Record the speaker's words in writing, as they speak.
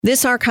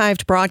This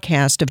archived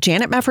broadcast of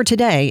Janet Mefford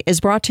Today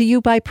is brought to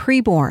you by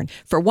Preborn.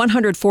 For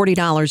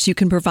 $140, you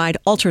can provide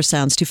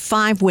ultrasounds to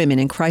 5 women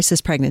in crisis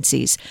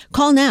pregnancies.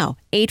 Call now,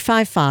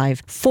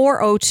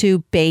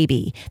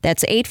 855-402-BABY.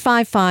 That's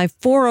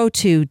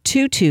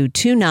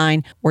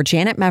 855-402-2229 or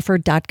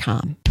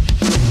janetmefford.com.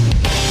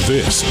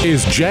 This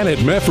is Janet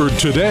Mefford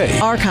Today.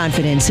 Our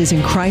confidence is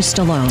in Christ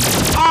alone.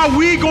 Are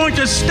we going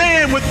to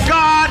stand with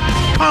God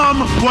come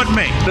what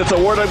may? If the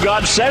Word of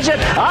God says it,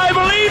 I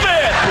believe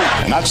it.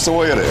 And that's the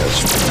way it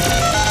is.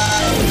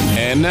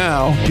 And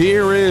now,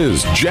 here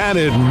is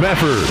Janet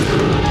Mefford.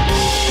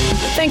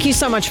 Thank you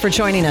so much for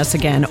joining us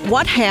again.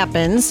 What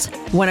happens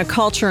when a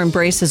culture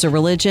embraces a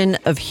religion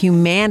of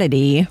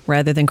humanity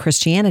rather than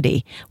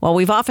Christianity? Well,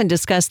 we've often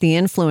discussed the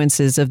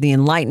influences of the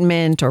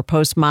Enlightenment or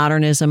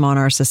postmodernism on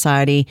our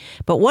society,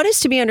 but what is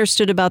to be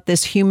understood about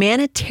this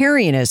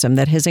humanitarianism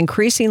that has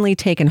increasingly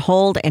taken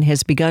hold and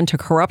has begun to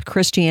corrupt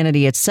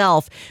Christianity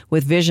itself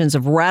with visions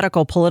of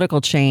radical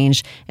political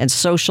change and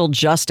social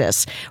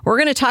justice? We're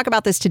going to talk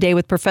about this today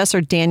with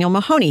Professor Daniel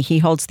Mahoney. He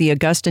holds the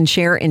Augustine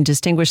Chair in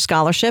Distinguished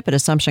Scholarship at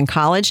Assumption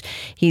College.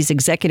 He's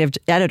executive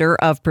editor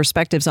of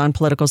Perspectives on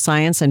Political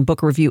Science and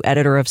book review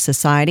editor of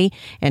Society.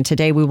 And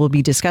today we will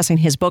be discussing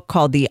his book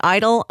called The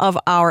Idol of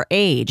Our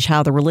Age,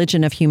 How the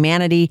Religion of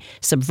Humanity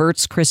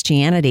Subverts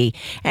Christianity.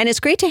 And it's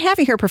great to have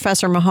you here,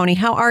 Professor Mahoney.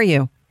 How are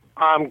you?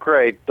 I'm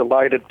great.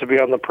 Delighted to be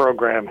on the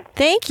program.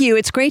 Thank you.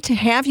 It's great to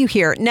have you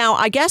here. Now,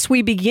 I guess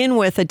we begin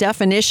with a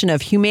definition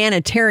of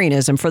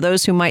humanitarianism for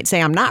those who might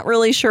say, I'm not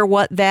really sure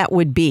what that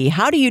would be.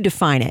 How do you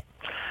define it?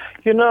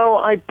 You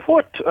know,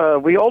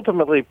 we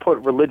ultimately put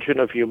religion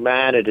of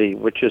humanity,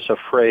 which is a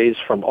phrase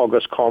from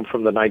Auguste Comte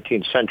from the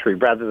 19th century,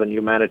 rather than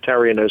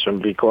humanitarianism,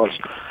 because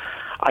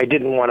I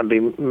didn't want to be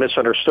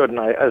misunderstood. And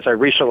as I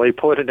recently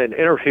put in an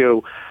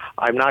interview,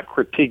 I'm not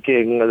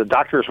critiquing the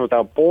Doctors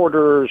Without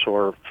Borders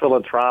or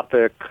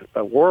philanthropic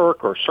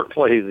work, or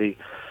certainly the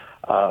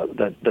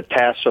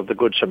tasks of the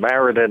Good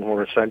Samaritan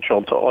were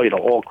essential to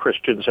all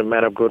Christians and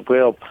men of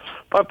goodwill.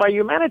 But by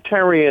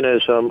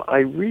humanitarianism, I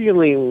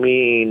really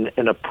mean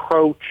an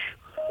approach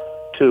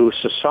to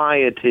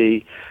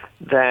society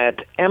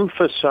that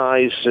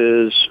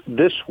emphasizes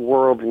this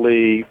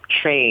worldly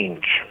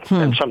change,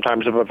 and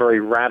sometimes of a very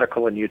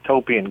radical and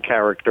utopian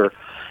character,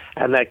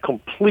 and that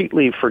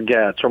completely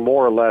forgets, or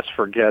more or less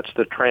forgets,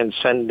 the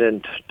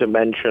transcendent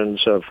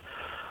dimensions of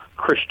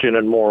Christian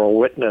and moral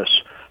witness.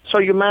 So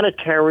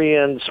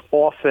humanitarians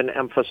often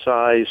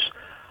emphasize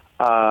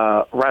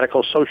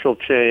radical social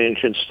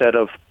change instead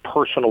of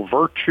personal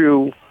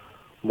virtue,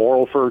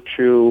 moral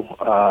virtue,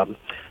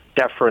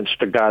 deference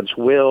to God's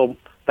will,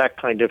 that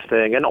kind of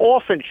thing, and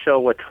often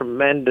show a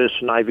tremendous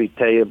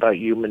naivete about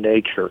human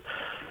nature,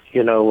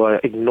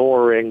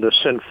 ignoring the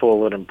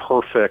sinful and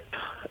imperfect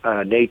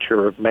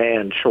nature of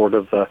man short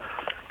of the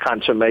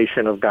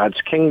consummation of God's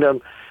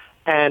kingdom,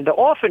 and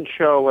often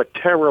show a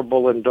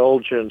terrible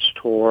indulgence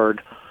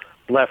toward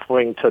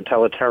left-wing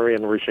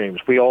totalitarian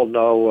regimes. We all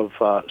know of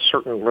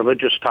certain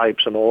religious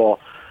types in all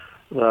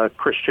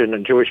Christian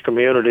and Jewish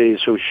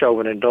communities who show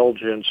an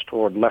indulgence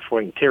toward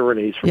left-wing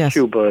tyrannies from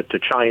Cuba to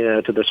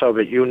China to the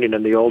Soviet Union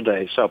in the old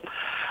days. So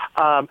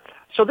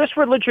this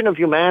religion of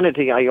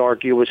humanity, I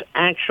argue, is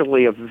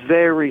actually a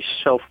very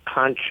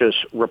self-conscious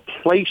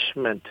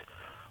replacement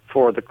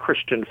for the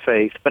Christian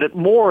faith, but it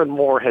more and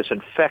more has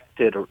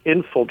infected or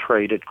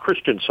infiltrated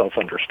Christian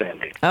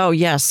self-understanding. Oh,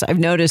 yes, I've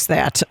noticed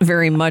that,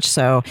 very much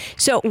so.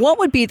 So what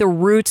would be the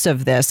roots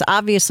of this?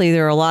 Obviously,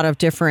 there are a lot of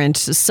different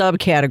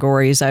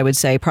subcategories, I would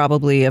say,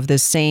 probably of the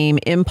same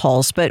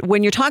impulse. But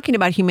when you're talking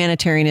about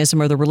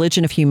humanitarianism or the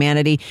religion of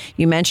humanity,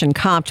 you mentioned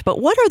Comte, but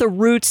what are the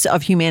roots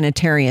of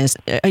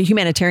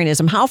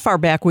humanitarianism? How far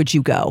back would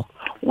you go?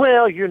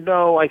 Well,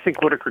 I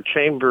think Whittaker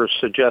Chambers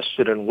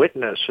suggested in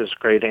Witness, his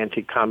great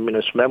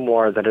anti-communist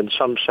memoir, that in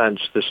some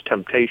sense this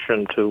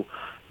temptation to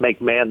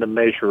make man the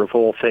measure of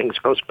all things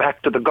goes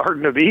back to the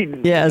Garden of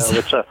Eden. Yes.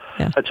 It's a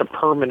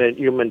permanent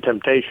human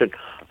temptation.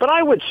 But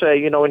I would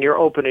say, in your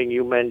opening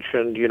you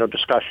mentioned,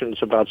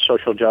 discussions about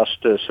social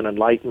justice and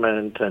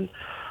enlightenment and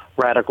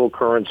radical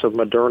currents of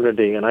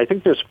modernity. And I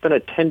think there's been a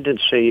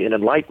tendency in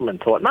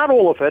Enlightenment thought, not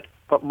all of it,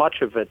 but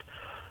much of it,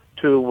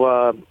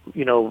 to,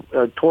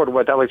 toward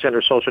what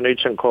Alexander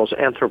Solzhenitsyn calls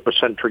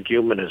anthropocentric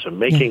humanism,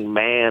 making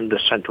man the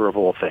center of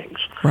all things,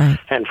 right,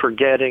 and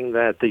forgetting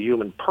that the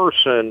human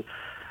person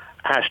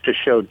has to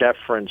show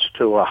deference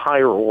to a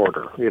higher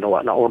order,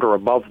 an order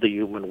above the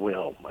human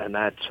will. And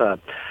that's, when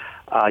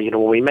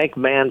we make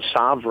man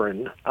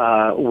sovereign,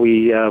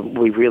 we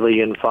really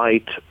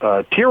invite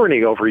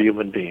tyranny over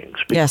human beings,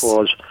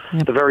 because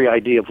the very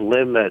idea of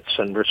limits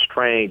and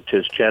restraint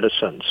is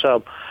jettisoned.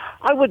 So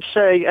I would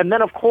say, and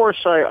then of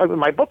course, in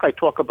my book I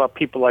talk about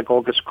people like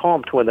Auguste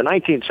Comte, who in the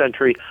 19th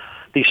century,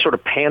 these sort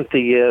of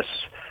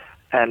pantheists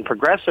and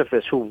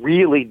progressivists who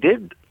really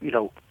did,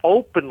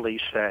 openly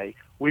say,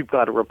 we've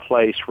got to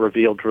replace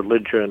revealed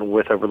religion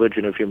with a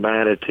religion of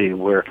humanity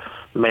where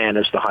man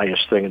is the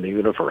highest thing in the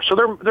universe. So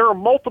there are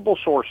multiple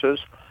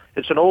sources.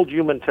 It's an old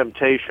human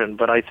temptation,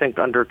 but I think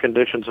under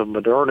conditions of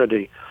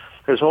modernity,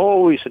 there's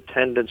always a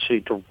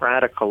tendency to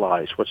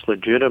radicalize what's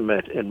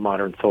legitimate in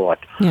modern thought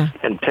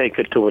and take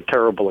it to a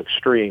terrible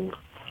extreme.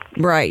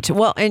 Right.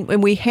 Well,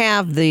 and we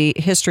have the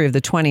history of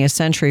the 20th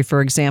century,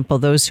 for example,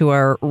 those who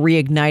are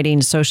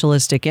reigniting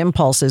socialistic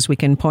impulses. We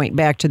can point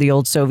back to the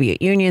old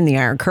Soviet Union, the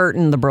Iron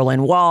Curtain, the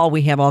Berlin Wall.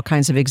 We have all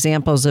kinds of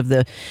examples of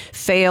the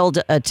failed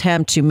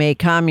attempt to make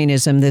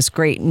communism this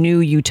great new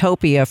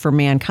utopia for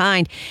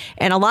mankind.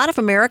 And a lot of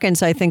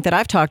Americans, I think, that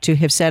I've talked to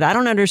have said, I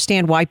don't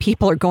understand why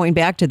people are going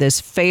back to this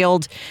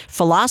failed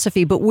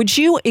philosophy. But would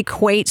you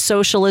equate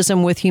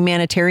socialism with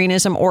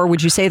humanitarianism, or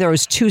would you say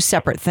those two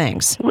separate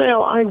things?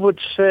 Well, I would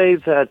say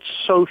that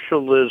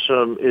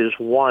socialism is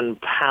one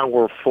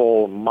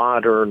powerful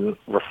modern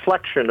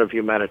reflection of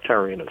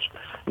humanitarianism.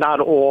 Not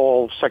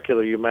all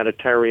secular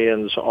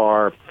humanitarians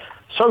are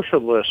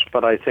socialists,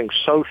 but I think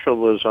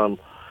socialism,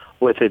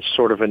 with its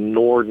sort of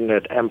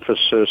inordinate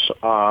emphasis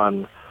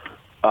on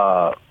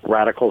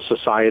radical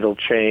societal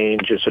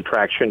change, its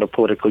attraction to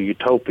political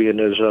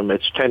utopianism,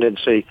 its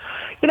tendency.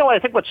 I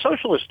think what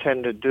socialists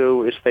tend to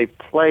do is they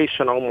place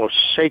an almost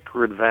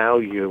sacred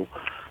value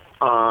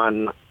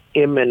on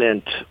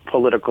imminent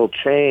political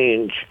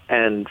change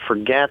and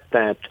forget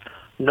that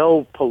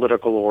no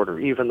political order,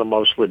 even the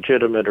most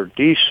legitimate or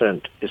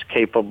decent, is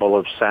capable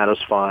of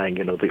satisfying,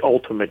 the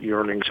ultimate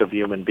yearnings of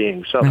human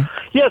beings. So,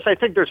 yes, I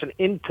think there's an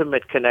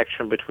intimate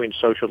connection between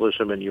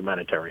socialism and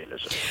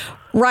humanitarianism.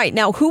 Right.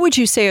 Now, who would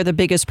you say are the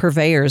biggest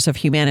purveyors of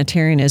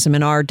humanitarianism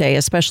in our day,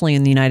 especially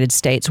in the United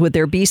States? Would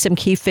there be some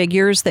key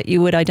figures that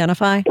you would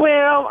identify?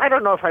 Well, I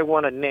don't know if I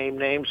want to name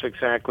names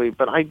exactly,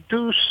 but I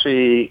do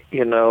see,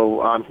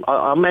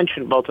 I'll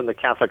mention both in the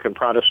Catholic and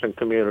Protestant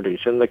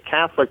communities. In the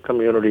Catholic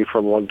community for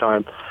a long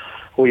time,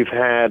 we've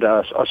had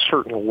a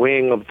certain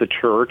wing of the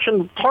church,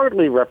 and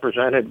partly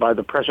represented by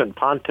the present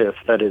pontiff,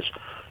 that is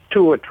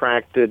too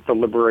attracted to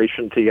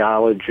liberation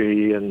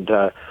theology and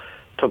to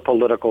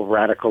political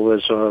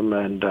radicalism,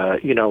 and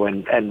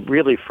and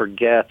really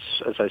forgets,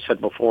 as I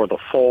said before, the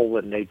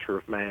fallen nature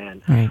of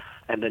man. Right.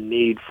 And the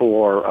need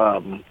for,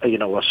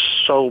 a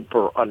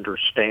sober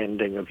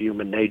understanding of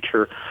human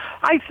nature.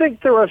 I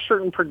think there are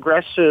certain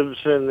progressives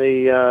in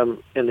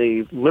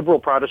the liberal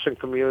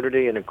Protestant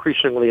community and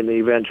increasingly in the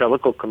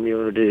evangelical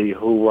community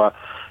who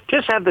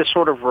just have this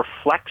sort of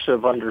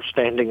reflexive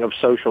understanding of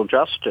social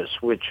justice,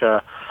 which,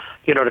 to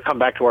come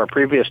back to our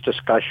previous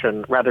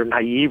discussion, rather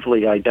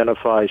naively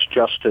identifies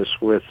justice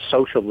with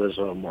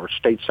socialism or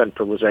state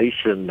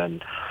centralization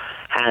and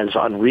has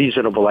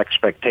unreasonable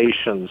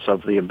expectations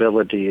of the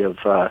ability of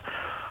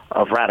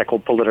radical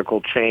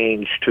political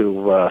change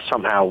to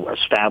somehow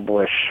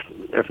establish,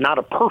 if not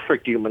a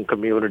perfect human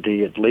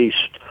community, at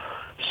least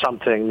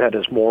something that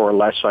is more or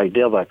less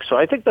idyllic. So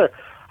I think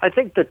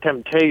the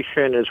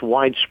temptation is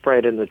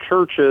widespread in the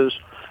churches,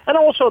 and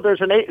also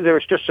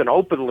there's just an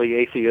openly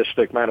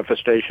atheistic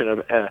manifestation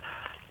of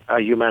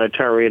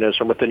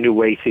humanitarianism with the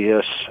new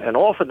atheists, and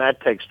often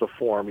that takes the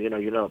form,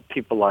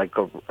 people like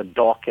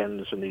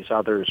Dawkins and these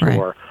others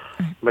who are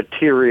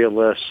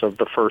materialists of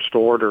the first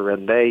order,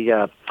 and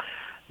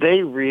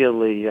they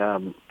really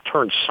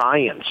turn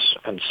science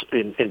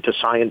into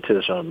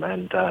scientism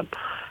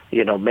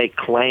and make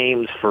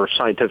claims for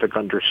scientific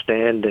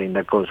understanding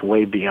that goes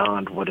way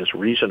beyond what is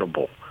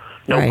reasonable.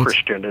 No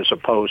Christian is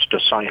opposed to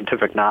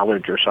scientific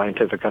knowledge or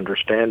scientific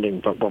understanding,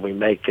 but when we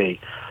make a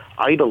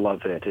idol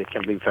of it, it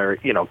can be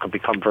can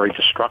become very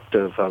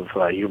destructive of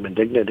human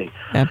dignity.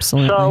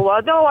 Absolutely.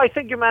 So, no, I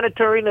think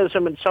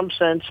humanitarianism, in some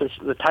sense, as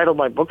the title of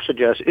my book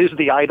suggests, is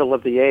the idol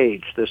of the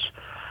age.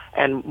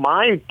 And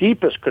my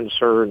deepest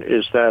concern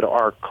is that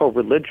our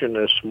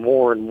co-religionists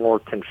more and more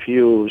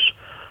confuse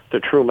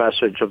the true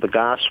message of the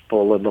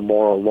gospel and the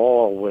moral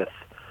law with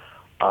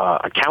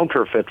a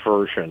counterfeit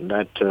version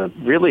that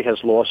really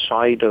has lost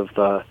sight of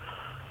the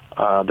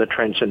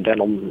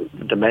transcendental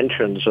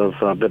dimensions of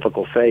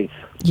biblical faith.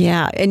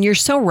 Yeah, and you're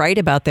so right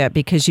about that,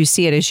 because you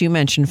see it, as you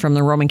mentioned, from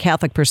the Roman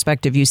Catholic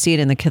perspective. You see it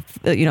in the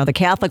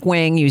Catholic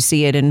wing. You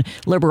see it in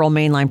liberal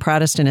mainline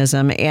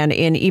Protestantism and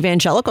in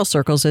evangelical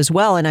circles as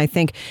well. And I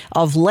think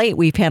of late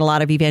we've had a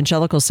lot of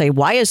evangelicals say,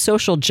 "Why is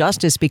social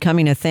justice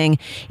becoming a thing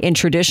in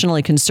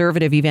traditionally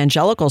conservative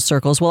evangelical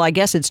circles?" Well, I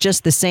guess it's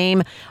just the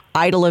same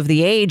idol of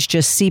the age,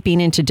 just seeping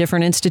into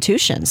different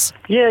institutions.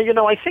 Yeah,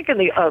 I think in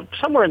the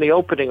somewhere in the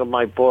opening of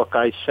my book,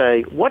 I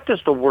say, what does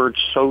the word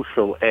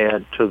social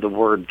add to the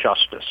word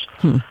justice?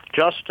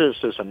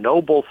 Justice is a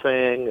noble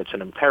thing. It's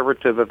an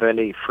imperative of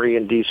any free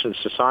and decent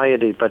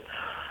society. But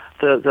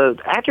the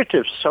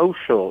adjective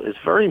social is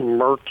very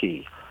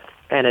murky,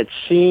 and it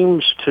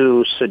seems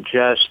to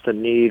suggest the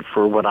need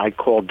for what I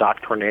call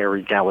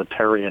doctrinary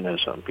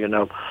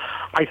egalitarianism.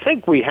 I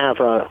think we have,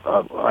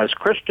 as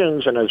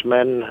Christians and as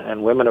men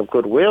and women of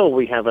goodwill,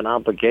 we have an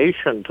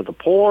obligation to the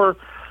poor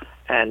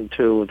and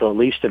to the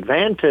least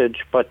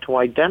advantaged, but to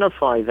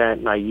identify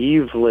that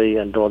naively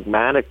and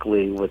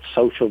dogmatically with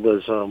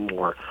socialism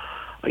or,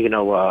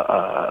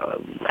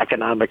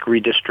 economic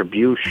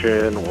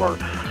redistribution or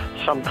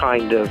some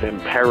kind of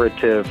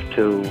imperative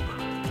to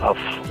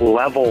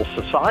level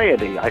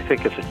society, I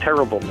think it's a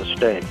terrible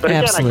mistake. But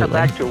again, Absolutely. I come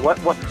back to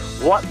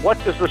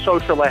what does the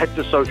social add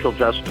to social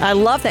justice? I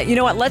love that. You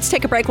know what? Let's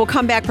take a break. We'll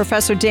come back.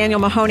 Professor Daniel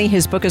Mahoney,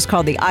 his book is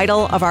called The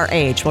Idol of Our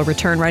Age. We'll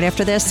return right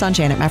after this on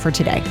Janet Mefford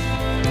Today.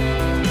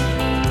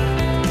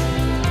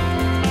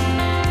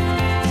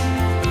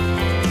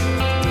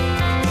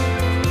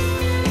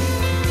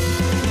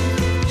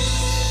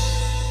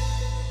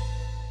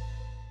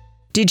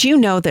 Did you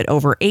know that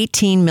over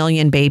 18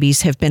 million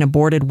babies have been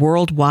aborted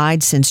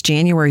worldwide since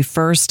January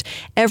 1st?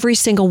 Every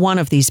single one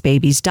of these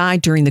babies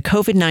died during the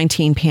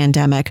COVID-19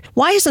 pandemic.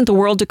 Why isn't the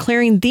world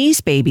declaring these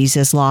babies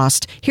as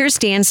lost? Here's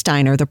Dan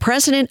Steiner, the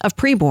president of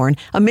Preborn,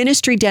 a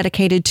ministry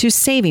dedicated to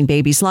saving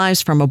babies'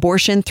 lives from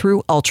abortion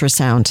through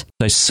ultrasound.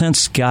 I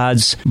sense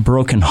God's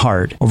broken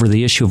heart over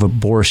the issue of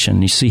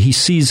abortion. You see, he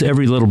sees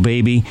every little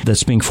baby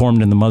that's being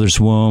formed in the mother's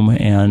womb,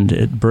 and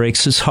it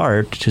breaks his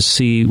heart to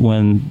see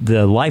when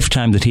the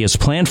lifetime that he has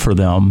planned for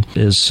them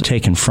is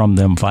taken from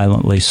them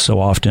violently so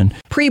often.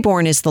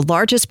 Preborn is the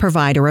largest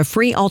provider of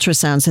free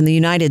ultrasounds in the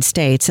United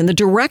States and the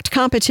direct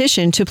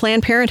competition to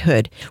Planned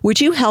Parenthood.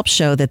 Would you help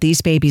show that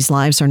these babies'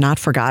 lives are not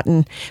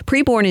forgotten?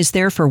 Preborn is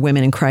there for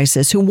women in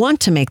crisis who want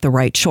to make the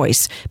right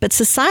choice, but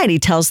society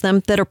tells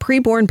them that a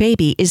preborn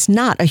baby is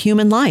not a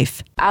human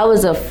life. I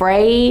was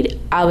afraid.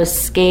 I was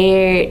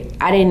scared.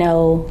 I didn't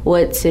know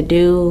what to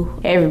do.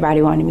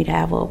 Everybody wanted me to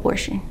have an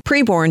abortion.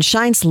 Preborn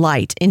shines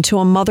light into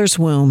a mother's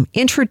womb,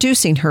 introducing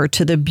her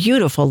to the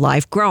beautiful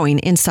life growing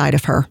inside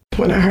of her.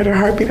 When I heard her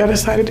heartbeat, I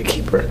decided to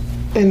keep her.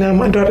 And now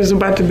my daughter's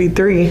about to be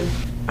 3.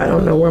 I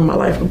don't know where my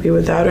life would be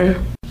without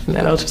her. And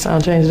that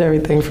ultrasound changed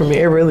everything for me.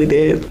 It really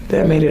did.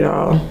 That made it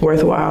all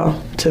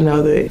worthwhile to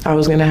know that I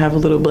was going to have a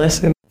little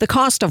blessing. The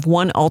cost of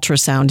one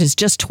ultrasound is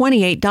just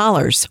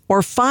 $28,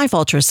 or 5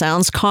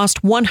 ultrasounds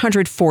cost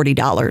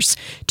 $140.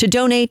 To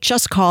donate,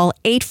 just call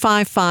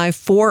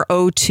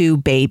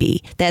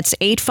 855-402-BABY. That's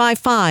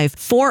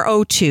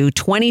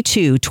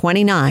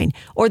 855-402-2229.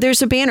 Or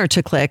there's a banner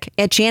to click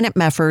at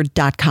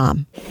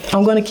janetmefford.com.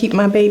 I'm going to keep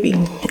my baby,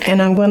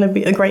 and I'm going to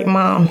be a great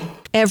mom.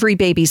 Every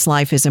baby's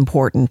life is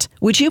important.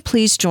 Would you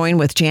please join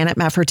with Janet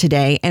Mefford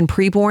Today and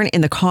Preborn in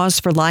the cause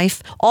for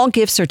life? All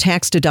gifts are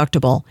tax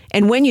deductible.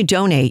 And when you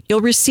donate, you'll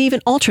receive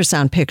an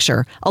ultrasound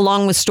picture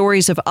along with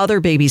stories of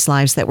other babies'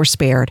 lives that were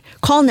spared.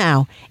 Call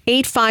now,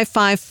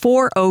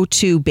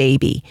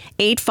 855-402-BABY,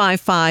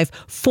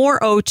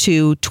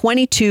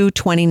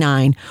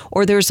 855-402-2229,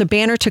 or there's a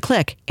banner to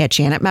click at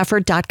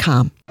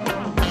janetmefford.com.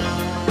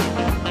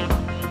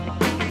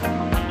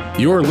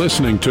 You're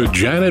listening to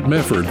Janet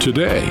Mefford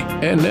Today.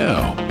 And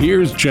now,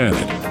 here's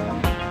Janet.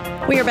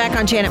 We are back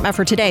on Janet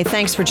Mefford Today.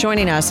 Thanks for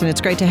joining us, and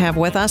it's great to have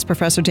with us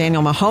Professor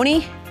Daniel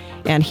Mahoney.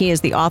 And he is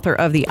the author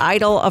of The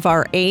Idol of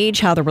Our Age,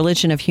 How the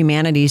Religion of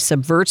Humanity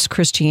Subverts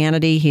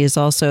Christianity. He is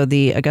also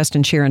the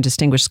Augustine Chair in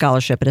Distinguished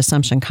Scholarship at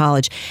Assumption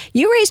College.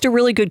 You raised a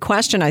really good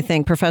question, I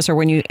think, Professor,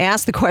 when you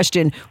asked the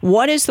question,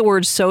 what does the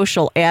word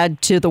social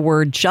add to the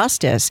word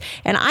justice?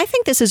 And I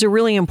think this is a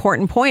really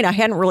important point. I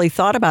hadn't really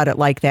thought about it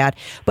like that.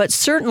 But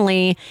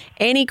certainly,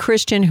 any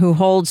Christian who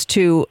holds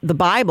to the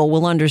Bible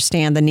will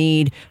understand the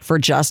need for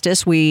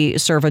justice. We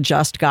serve a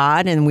just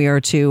God, and we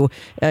are to,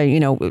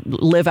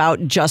 live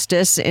out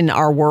justice in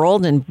our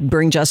world and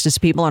bring justice to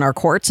people in our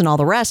courts and all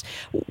the rest.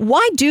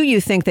 Why do you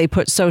think they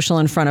put social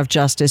in front of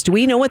justice? Do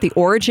we know what the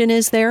origin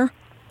is there?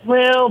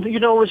 Well, it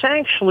was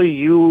actually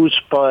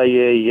used by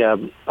a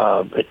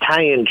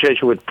Italian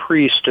Jesuit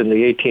priest in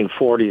the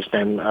 1840s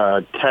named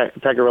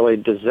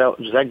Tagarelli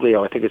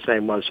Zeglio, I think his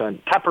name was,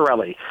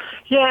 Taparelli.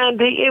 Yeah,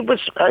 and it was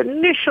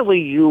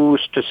initially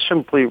used to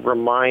simply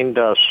remind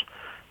us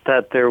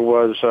that there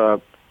was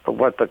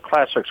what the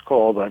classics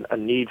called a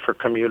need for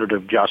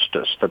commutative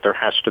justice, that there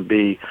has to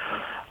be,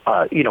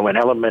 an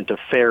element of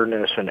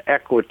fairness and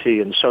equity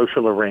in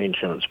social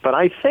arrangements. But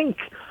I think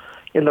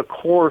in the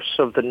course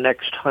of the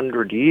next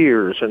 100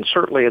 years, and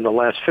certainly in the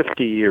last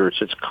 50 years,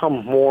 it's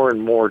come more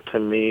and more to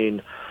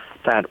mean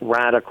that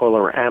radical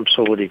or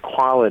absolute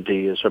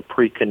equality is a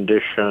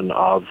precondition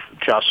of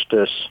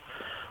justice,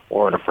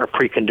 or a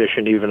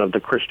precondition even of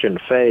the Christian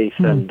faith.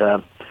 And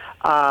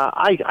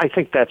I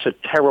think that's a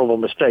terrible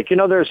mistake.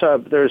 There's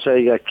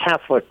a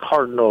Catholic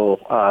cardinal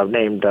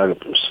named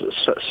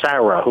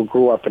Sarah who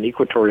grew up in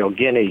Equatorial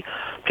Guinea.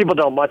 People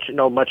don't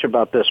know much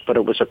about this, but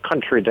it was a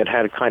country that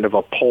had kind of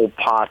a Pol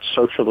Pot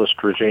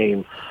socialist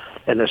regime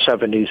in the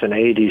 70s and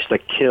 80s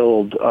that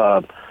killed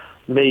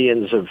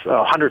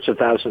hundreds of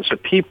thousands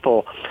of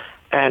people.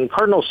 And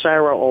Cardinal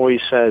Sarah always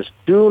says,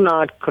 do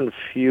not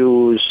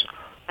confuse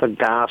the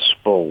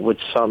gospel with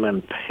some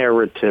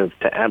imperative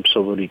to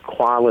absolute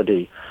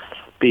equality,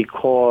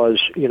 because,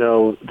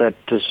 that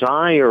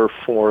desire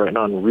for an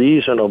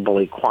unreasonable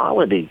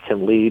equality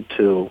can lead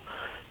to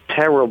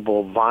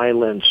terrible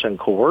violence and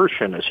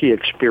coercion, as he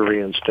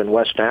experienced in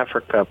West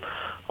Africa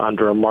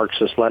under a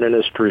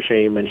Marxist-Leninist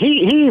regime. And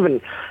he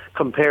even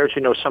compares,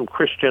 some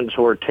Christians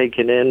who are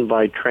taken in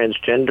by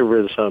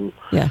transgenderism.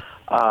 Yeah.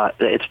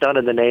 It's done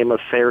in the name of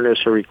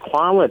fairness or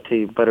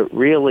equality, but it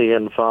really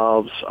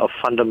involves a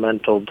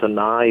fundamental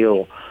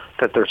denial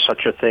that there's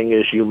such a thing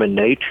as human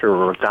nature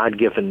or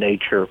God-given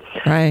nature.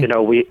 Right. You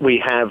know,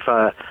 we have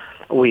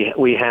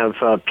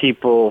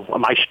people,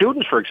 my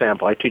students, for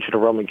example, I teach at a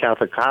Roman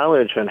Catholic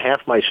college, and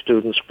half my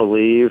students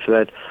believe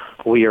that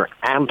we are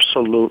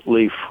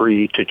absolutely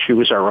free to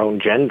choose our own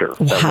gender.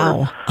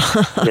 Wow.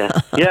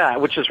 Yeah,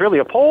 which is really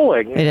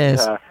appalling. It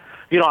is.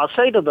 You know, I'll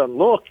say to them,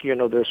 look, you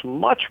know, there's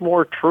much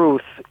more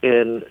truth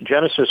in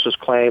Genesis's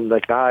claim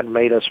that God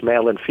made us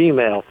male and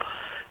female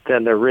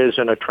than there is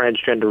in a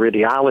transgender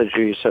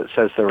ideology that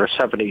says there are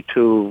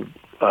 72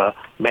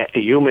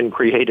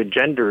 human-created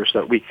genders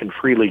that we can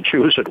freely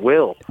choose at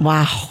will.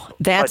 Wow.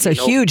 That's a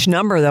huge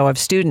number, though, of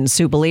students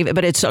who believe it,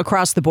 but it's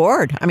across the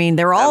board. I mean,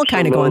 they're all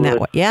kind of going that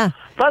way. Yeah.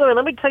 By the way,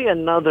 let me tell you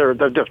another,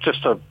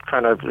 just a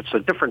kind of, it's a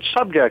different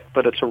subject,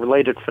 but it's a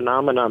related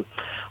phenomenon.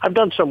 I've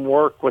done some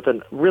work with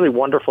a really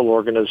wonderful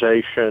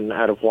organization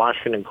out of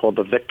Washington called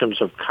the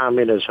Victims of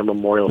Communism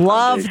Memorial Foundation.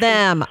 Love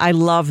them. I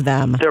love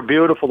them. They're a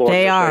beautiful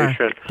organization.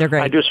 They are. They're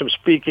great. I do some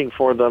speaking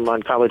for them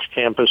on college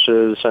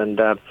campuses,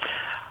 and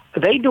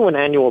they do an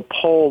annual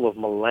poll of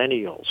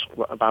millennials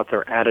about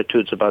their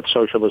attitudes about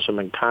socialism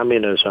and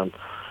communism.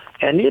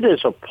 And it is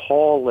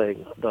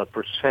appalling, the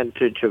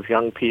percentage of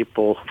young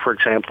people, for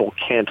example,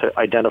 can't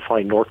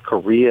identify North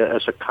Korea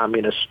as a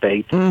communist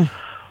state.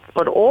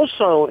 But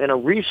also, in a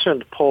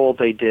recent poll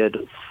they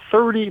did,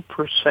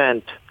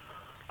 30%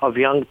 of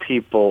young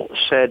people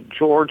said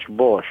George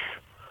W.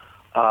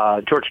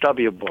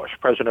 Bush,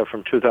 president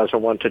from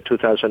 2001 to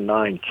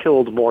 2009,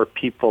 killed more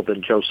people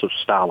than Joseph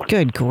Stalin.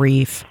 Good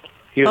grief.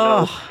 You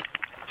know?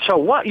 So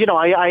what, you know,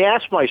 I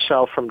ask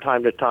myself from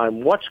time to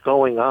time, what's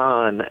going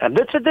on? And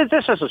this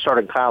hasn't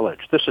started in college.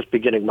 This is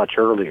beginning much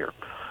earlier.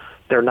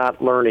 They're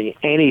not learning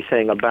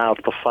anything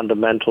about the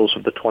fundamentals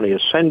of the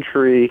 20th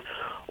century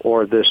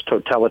or this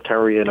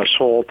totalitarian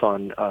assault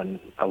on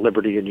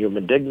liberty and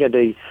human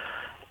dignity.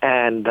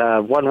 And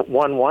one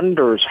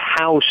wonders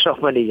how so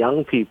many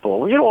young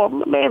people, you know,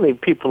 mainly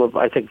people of,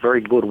 I think,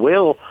 very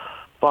goodwill,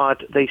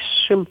 but they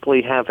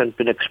simply haven't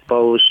been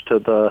exposed to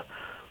the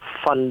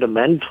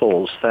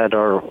fundamentals that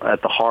are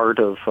at the heart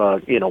of,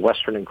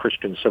 Western and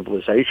Christian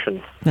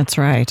civilization. That's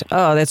right.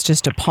 Oh, that's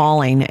just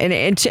appalling.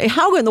 And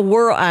how in the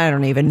world? I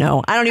don't even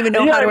know. I don't even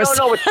know how to.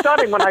 No, it's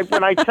stunning when I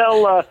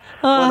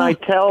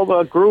tell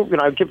the group,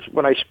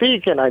 when I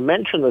speak and I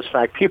mention this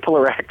fact, people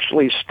are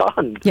actually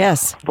stunned.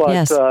 Yes.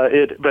 But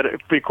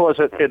because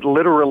it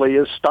literally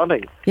is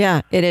stunning.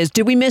 Yeah, it is.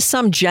 Did we miss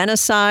some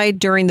genocide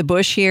during the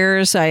Bush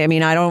years? I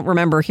mean, I don't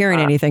remember hearing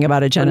anything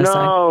about a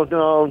genocide.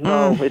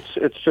 No.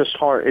 It's just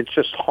hard. It's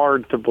just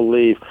hard to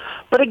believe.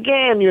 But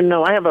again, you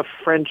know, I have a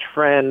French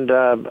friend,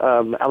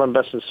 Alain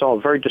Besançon,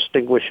 a very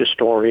distinguished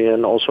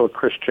historian, also a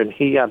Christian.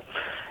 He's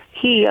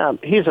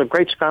a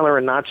great scholar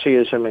in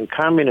Nazism and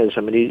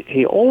communism, and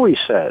he always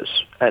says,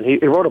 and he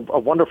wrote a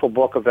wonderful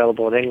book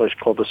available in English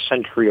called The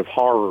Century of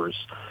Horrors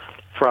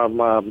from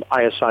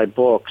ISI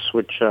Books,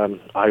 which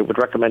I would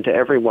recommend to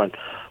everyone.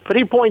 But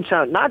he points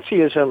out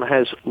Nazism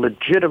has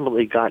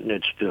legitimately gotten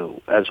its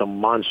due as a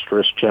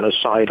monstrous,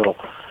 genocidal,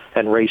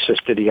 and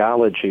racist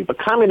ideology, but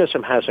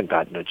communism hasn't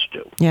gotten its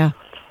due. Yeah,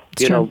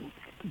 you know,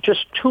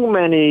 just too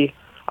many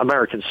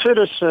American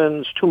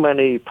citizens, too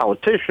many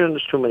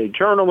politicians, too many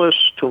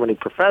journalists, too many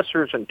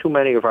professors, and too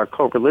many of our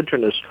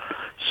co-religionists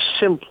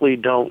simply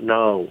don't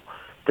know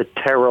the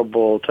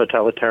terrible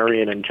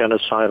totalitarian and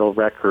genocidal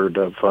record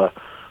of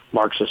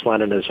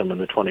Marxist-Leninism in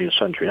the 20th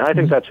century. And I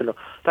think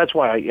that's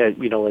why, as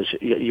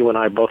you and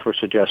I both were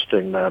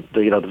suggesting,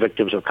 the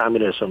Victims of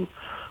Communism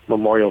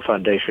Memorial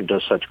Foundation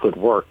does such good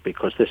work,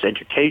 because this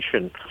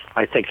education,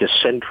 I think, is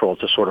central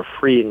to sort of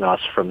freeing us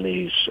from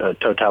these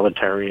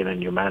totalitarian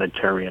and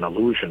humanitarian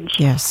illusions.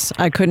 Yes,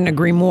 I couldn't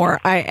agree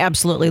more. I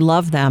absolutely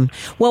love them.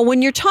 Well,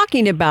 when you're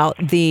talking about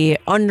the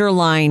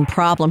underlying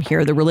problem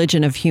here, the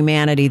religion of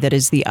humanity that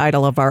is the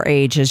idol of our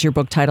age, as your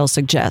book title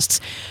suggests,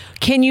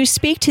 can you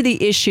speak to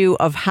the issue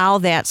of how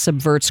that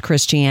subverts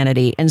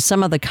Christianity and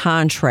some of the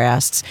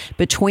contrasts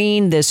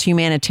between this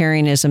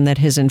humanitarianism that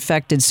has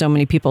infected so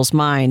many people's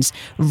minds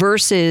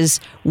versus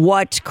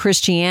what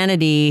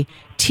Christianity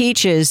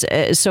teaches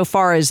so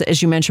far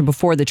as you mentioned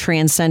before, the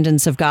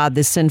transcendence of God,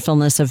 the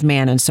sinfulness of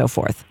man, and so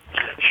forth?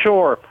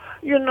 Sure.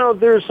 You know,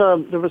 there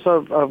was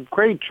a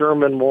great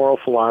German moral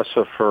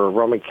philosopher,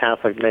 Roman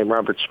Catholic, named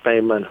Robert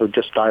Spemann, who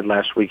just died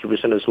last week. He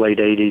was in his late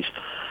 80s.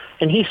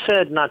 And he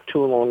said not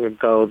too long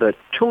ago that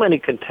too many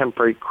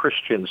contemporary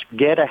Christians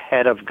get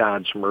ahead of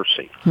God's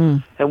mercy.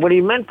 And what he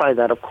meant by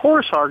that, of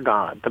course, our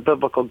God, the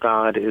biblical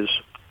God, is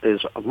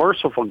a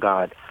merciful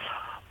God.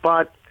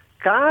 But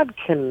God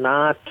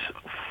cannot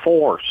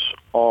force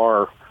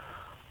our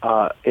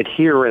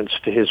adherence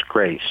to his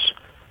grace.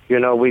 You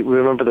know, we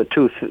remember the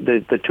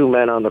two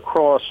men on the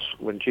cross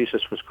when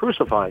Jesus was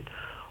crucified.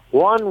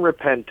 One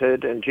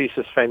repented, and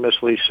Jesus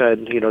famously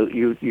said, you know,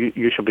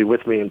 you shall be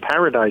with me in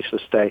paradise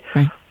this day.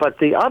 Right. But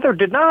the other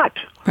did not.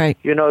 Right.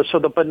 You know, so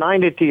the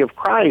benignity of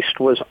Christ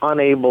was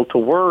unable to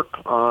work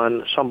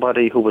on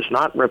somebody who was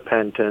not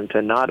repentant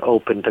and not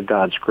open to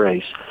God's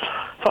grace.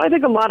 So I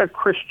think a lot of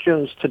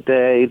Christians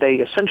today, they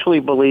essentially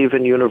believe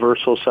in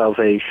universal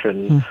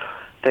salvation.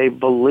 they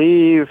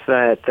believe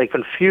that they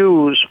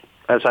confuse,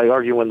 as I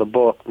argue in the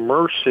book,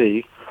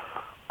 mercy,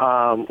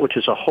 which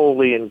is a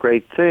holy and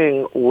great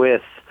thing,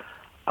 with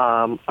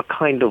a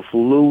kind of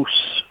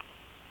loose,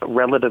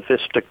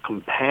 relativistic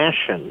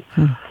compassion.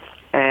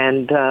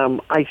 And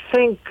I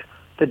think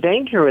the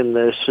danger in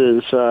this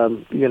is,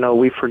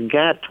 we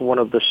forget one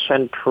of the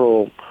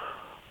central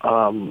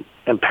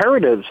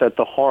imperatives at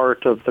the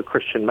heart of the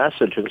Christian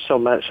message, and so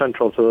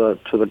central to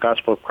the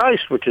gospel of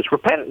Christ, which is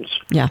repentance.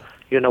 Yeah.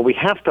 We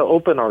have to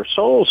open our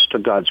souls to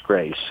God's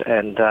grace,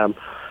 and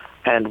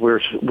we're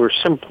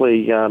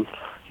simply,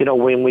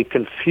 when we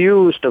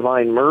confuse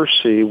divine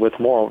mercy with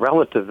moral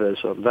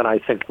relativism, then I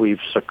think we've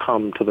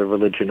succumbed to the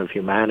religion of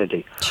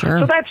humanity. Sure.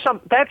 So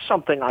that's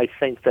something I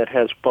think that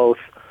has both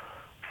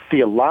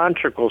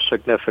theological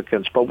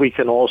significance, but we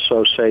can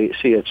also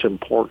see its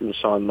importance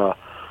on the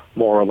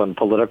moral and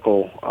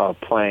political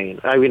plane.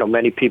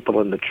 Many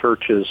people in the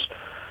churches.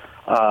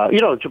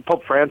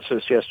 Pope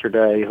Francis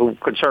yesterday, who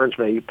concerns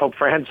me, Pope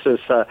Francis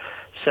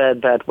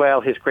said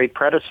that, his great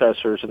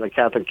predecessors in the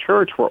Catholic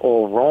Church were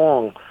all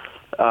wrong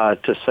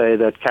to say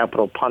that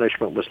capital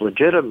punishment was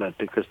legitimate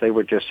because they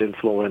were just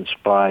influenced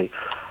by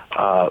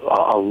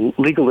a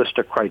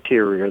legalistic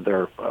criteria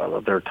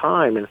of their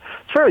time. And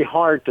it's very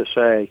hard to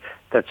say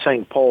that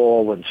St.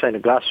 Paul and St.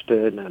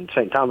 Augustine and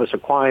St. Thomas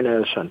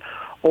Aquinas and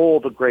all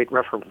the great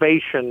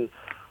Reformation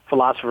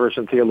philosophers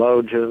and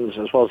theologians,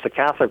 as well as the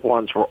Catholic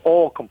ones, were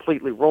all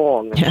completely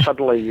wrong. And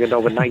suddenly, in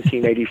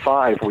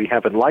 1985, we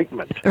have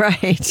enlightenment.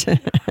 Right.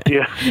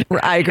 Yeah.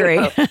 I agree.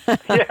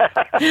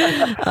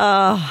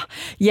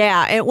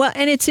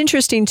 And it's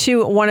interesting,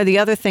 too. One of the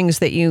other things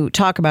that you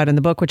talk about in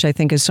the book, which I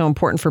think is so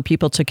important for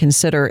people to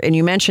consider, and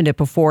you mentioned it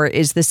before,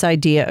 is this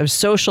idea of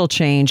social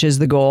change is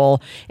the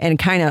goal and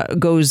kind of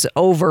goes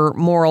over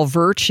moral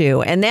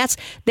virtue. And that's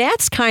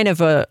kind of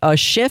a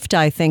shift,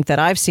 I think, that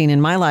I've seen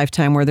in my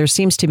lifetime, where there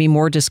seems to be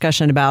more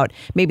discussion about,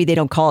 maybe they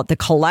don't call it the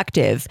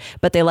collective,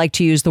 but they like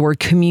to use the word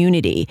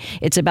community.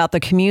 It's about the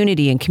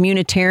community and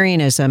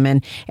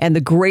communitarianism and the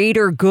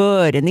greater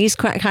good. And these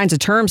kinds of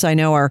terms I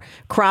know are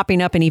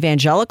cropping up in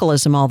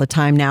evangelicalism all the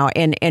time now.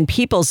 And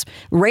people's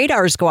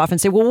radars go off and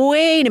say, well,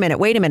 wait a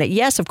minute.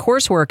 Yes, of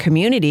course, we're a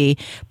community,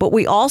 but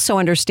we also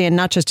understand,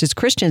 not just as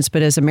Christians,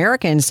 but as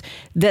Americans,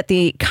 that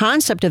the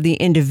concept of the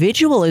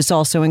individual is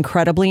also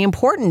incredibly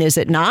important, is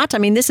it not? I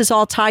mean, this is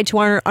all tied to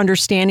our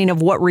understanding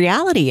of what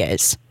reality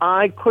is.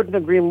 I couldn't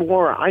agree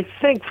more. I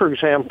think, for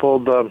example,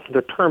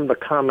 the term the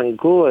common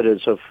good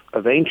is of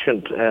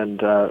ancient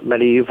and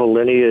medieval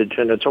lineage,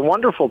 and it's a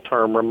wonderful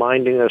term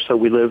reminding us that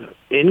we live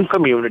in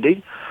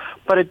community,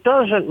 but it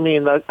doesn't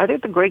mean that. I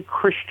think the great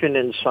Christian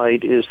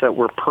insight is that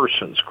we're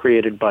persons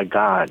created by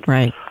God.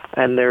 Right.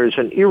 And there's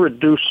an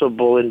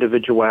irreducible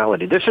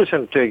individuality. This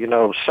isn't,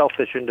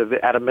 selfish,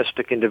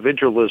 atomistic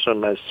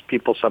individualism, as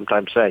people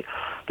sometimes say.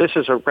 This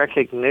is a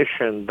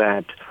recognition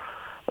that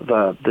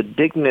the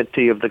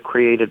dignity of the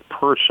created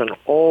person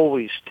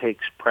always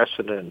takes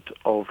precedent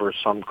over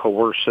some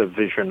coercive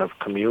vision of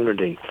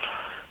community.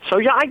 So,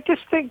 I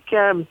just think,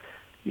 I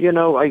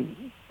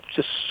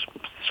just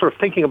sort of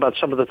thinking about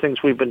some of the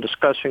things we've been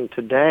discussing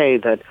today,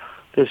 that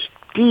this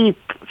deep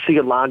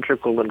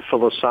theological and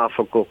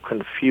philosophical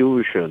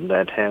confusion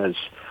that has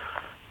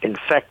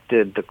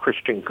infected the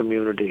Christian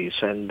communities,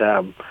 and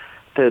and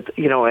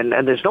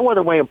there's no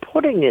other way of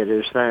putting it,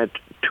 is that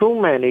too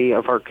many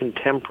of our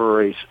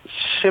contemporaries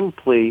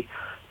simply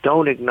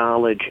don't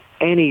acknowledge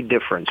any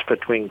difference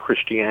between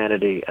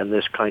Christianity and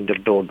this kind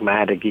of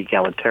dogmatic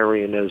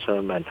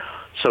egalitarianism and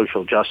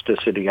social justice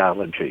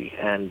ideology.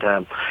 And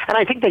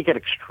I think they get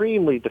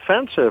extremely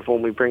defensive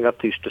when we bring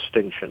up these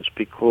distinctions,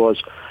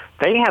 because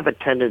they have a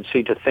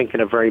tendency to think in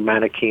a very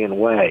Manichaean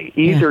way.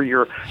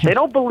 Either they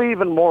don't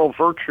believe in moral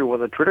virtue in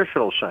the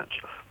traditional sense,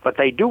 but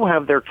they do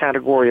have their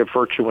category of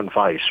virtue and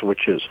vice,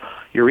 which is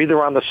you're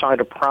either on the side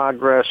of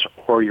progress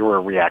or you're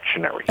a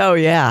reactionary. Oh,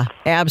 yeah,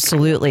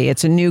 absolutely.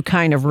 It's a new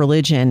kind of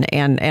religion.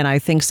 And I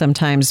think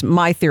sometimes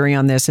my theory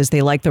on this is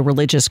they like the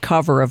religious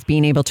cover of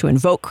being able to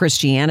invoke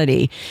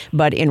Christianity.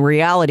 But in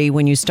reality,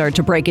 when you start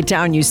to break it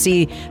down, you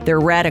see they're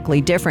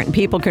radically different.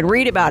 People can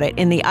read about it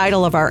in The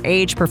Idol of Our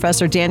Age.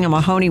 Professor Daniel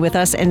Mahoney with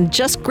us, and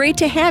just great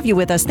to have you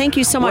with us. Thank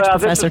you so much,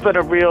 Professor. This has been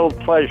a real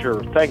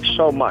pleasure. Thanks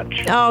so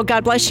much. Oh,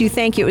 God bless you.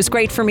 Thank you. It was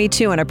great for me,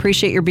 too, and I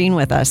appreciate your being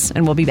with us.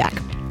 And we'll be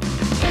back.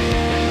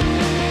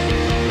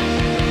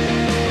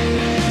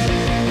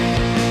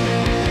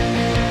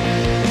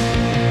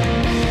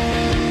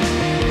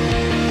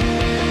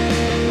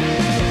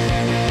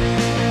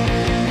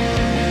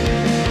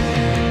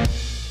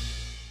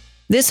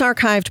 This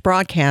archived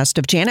broadcast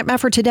of Janet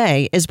Mefford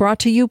Today is brought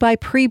to you by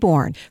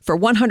Preborn. For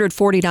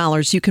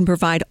 $140, you can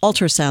provide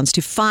ultrasounds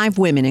to 5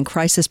 women in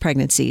crisis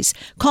pregnancies.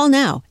 Call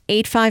now,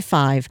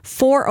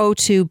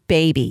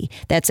 855-402-BABY.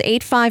 That's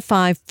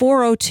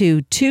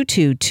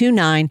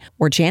 855-402-2229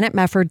 or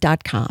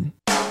janetmefford.com.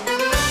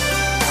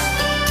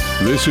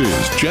 This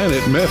is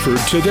Janet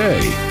Mefford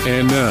Today.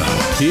 And now,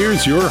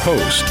 here's your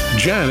host,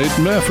 Janet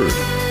Mefford.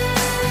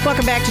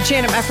 Welcome back to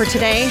Janet Mefford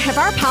Today. Have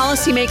our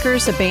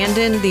policymakers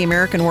abandoned the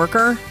American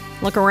worker?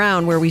 Look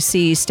around where we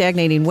see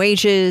stagnating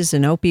wages,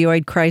 an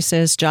opioid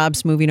crisis,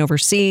 jobs moving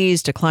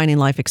overseas, declining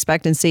life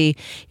expectancy.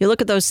 You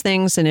look at those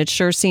things and it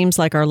sure seems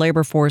like our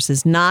labor force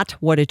is not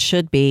what it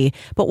should be.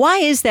 But why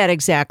is that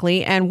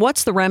exactly? And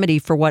what's the remedy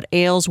for what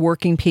ails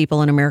working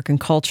people in American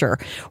culture?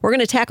 We're going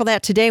to tackle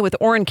that today with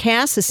Oren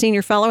Cass, a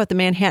senior fellow at the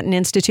Manhattan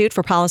Institute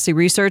for Policy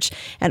Research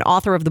and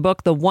author of the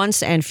book, The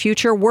Once and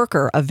Future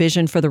Worker, A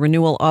Vision for the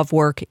Renewal of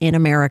Work in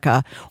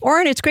America.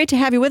 Oren, it's great to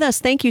have you with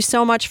us. Thank you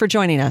so much for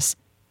joining us.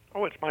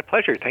 Oh, it's my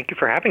pleasure. Thank you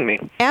for having me.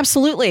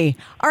 Absolutely.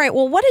 All right.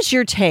 Well, what is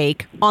your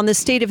take on the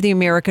state of the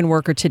American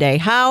worker today?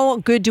 How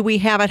good do we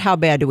have it? How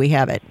bad do we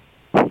have it?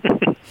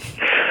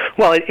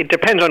 Well, it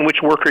depends on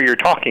which worker you're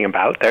talking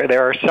about.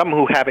 There are some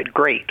who have it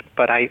great,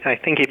 but I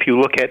think if you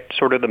look at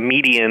sort of the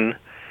median,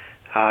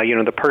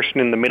 the person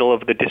in the middle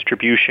of the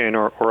distribution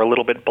or a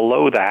little bit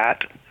below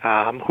that,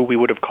 who we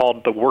would have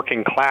called the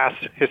working class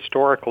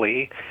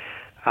historically,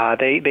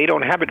 they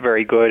don't have it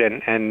very good,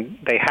 and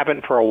they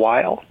haven't for a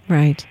while.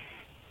 Right.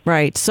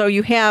 Right. So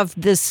you have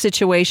this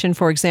situation,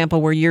 for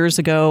example, where years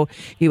ago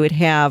you would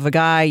have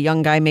a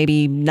young guy,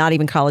 maybe not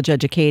even college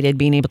educated,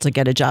 being able to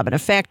get a job in a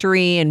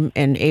factory and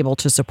able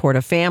to support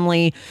a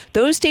family.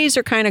 Those days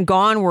are kind of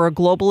gone. We're a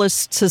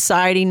globalist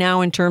society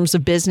now in terms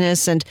of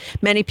business, and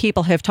many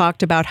people have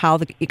talked about how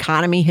the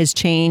economy has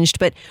changed.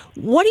 But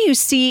what do you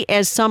see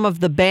as some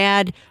of the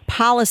bad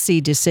policy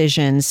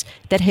decisions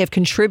that have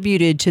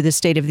contributed to the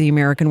state of the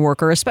American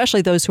worker,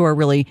 especially those who are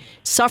really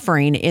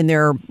suffering in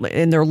their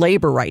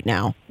labor right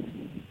now?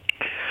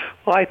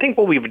 Well, I think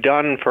what we've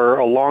done for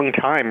a long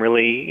time,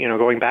 really,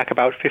 going back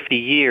about 50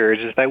 years,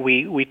 is that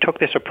we took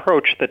this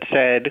approach that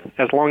said,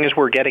 as long as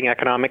we're getting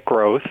economic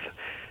growth,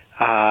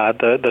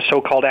 the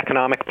so-called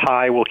economic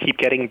pie will keep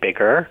getting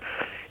bigger.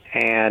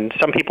 And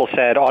some people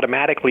said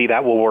automatically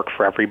that will work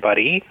for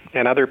everybody.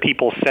 And other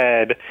people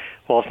said,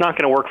 well, it's not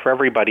going to work for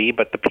everybody,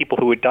 but the people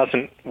who it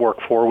doesn't work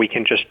for, we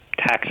can just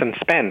tax and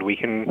spend. We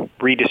can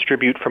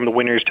redistribute from the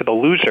winners to the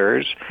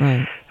losers.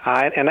 Right.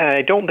 And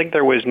I don't think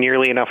there was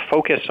nearly enough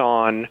focus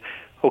on,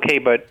 okay,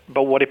 but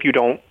what if you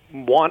don't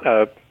want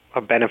a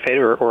benefit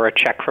or a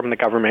check from the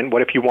government?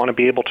 What if you want to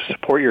be able to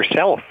support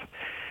yourself?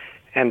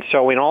 And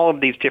so in all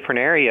of these different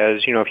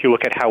areas, if you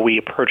look at how we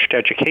approached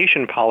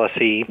education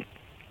policy,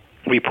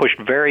 we pushed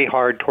very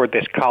hard toward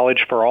this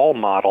college for all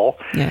model.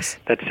 Yes.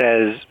 That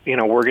says,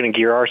 we're going to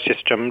gear our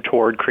system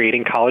toward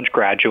creating college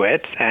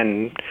graduates,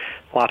 and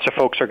lots of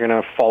folks are going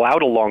to fall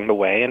out along the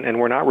way, and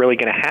we're not really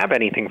going to have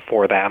anything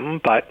for them,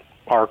 but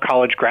our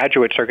college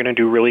graduates are going to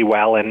do really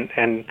well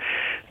and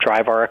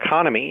drive our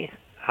economy.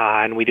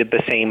 And we did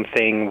the same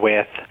thing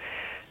with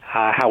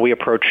how we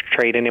approached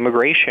trade and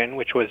immigration,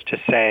 which was to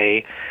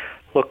say,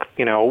 look,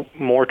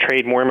 more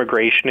trade, more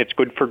immigration, it's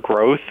good for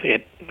growth.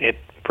 It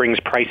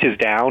brings prices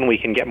down. We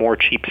can get more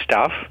cheap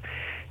stuff.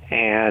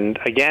 And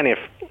again,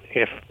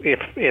 if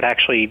it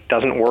actually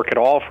doesn't work at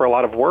all for a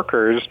lot of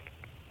workers,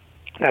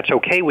 that's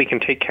okay. We can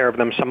take care of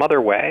them some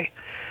other way.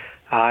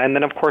 And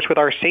then, of course, with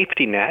our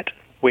safety net,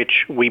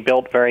 which we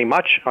built very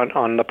much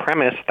on the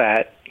premise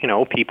that,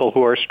 people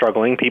who are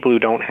struggling, people who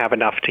don't have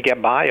enough to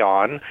get by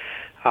on,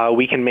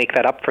 we can make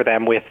that up for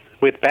them with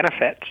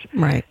benefits.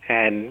 Right.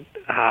 And,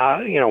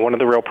 one of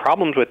the real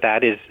problems with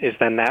that is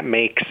then that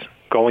makes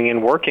going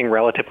and working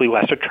relatively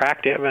less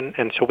attractive.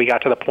 And so we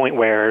got to the point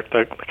where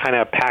the kind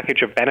of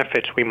package of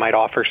benefits we might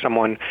offer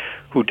someone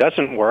who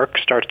doesn't work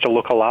starts to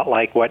look a lot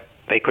like what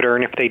they could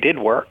earn if they did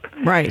work.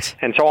 Right.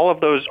 And so all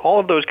of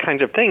those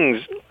kinds of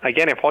things,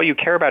 again, if all you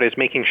care about is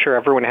making sure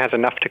everyone has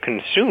enough to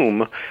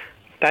consume,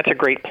 that's a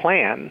great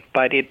plan,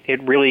 but it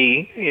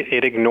really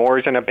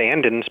ignores and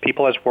abandons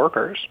people as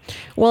workers.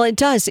 Well, it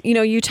does.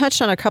 You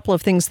touched on a couple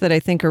of things that I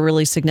think are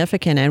really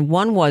significant, and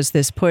one was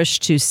this push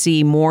to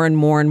see more and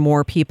more and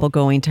more people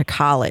going to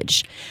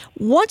college.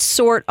 What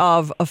sort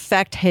of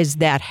effect has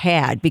that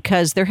had?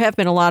 Because there have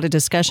been a lot of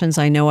discussions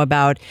I know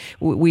about,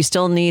 we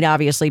still need,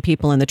 obviously,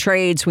 people in the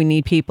trades. We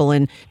need people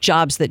in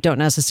jobs that don't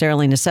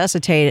necessarily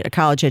necessitate a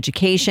college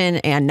education,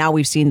 and now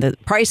we've seen the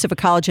price of a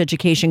college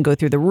education go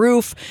through the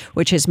roof,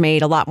 which has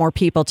made a lot more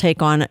people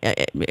take on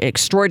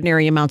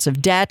extraordinary amounts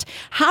of debt.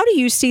 How do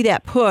you see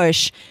that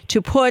push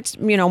to put,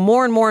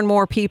 more and more and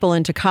more people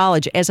into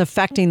college as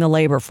affecting the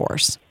labor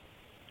force?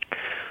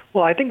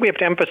 Well, I think we have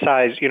to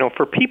emphasize,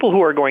 for people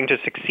who are going to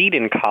succeed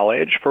in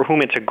college, for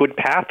whom it's a good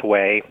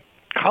pathway,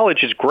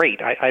 college is great.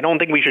 I don't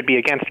think we should be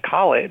against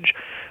college,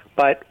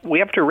 but we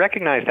have to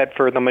recognize that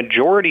for the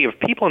majority of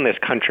people in this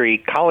country,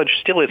 college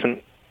still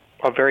isn't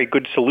a very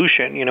good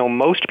solution.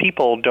 Most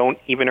people don't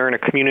even earn a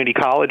community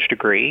college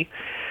degree.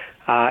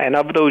 And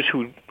of those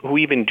who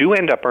even do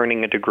end up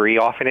earning a degree,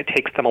 often it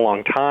takes them a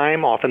long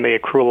time. Often they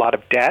accrue a lot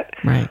of debt.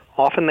 Right.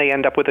 Often they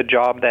end up with a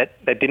job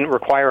that didn't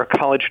require a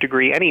college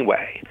degree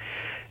anyway.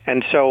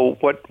 And so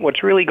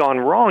what's really gone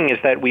wrong is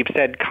that we've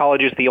said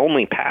college is the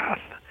only path.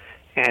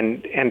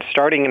 And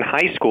starting in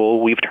high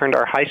school, we've turned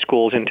our high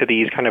schools into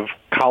these kind of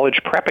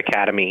college prep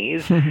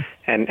academies.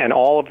 And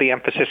all of the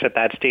emphasis at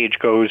that stage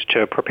goes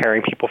to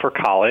preparing people for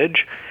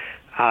college.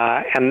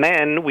 And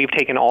then we've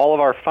taken all of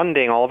our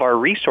funding, all of our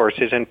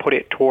resources, and put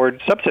it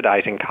towards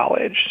subsidizing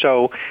college.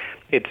 So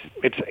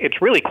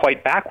it's really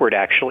quite backward,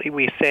 actually.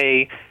 We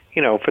say,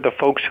 for the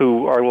folks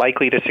who are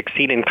likely to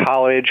succeed in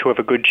college, who have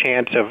a good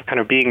chance of kind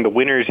of being the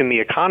winners in the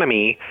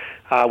economy,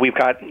 we've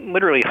got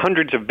literally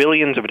hundreds of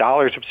billions of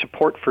dollars of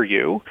support for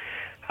you.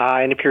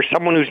 And if you're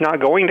someone who's not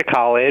going to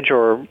college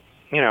or,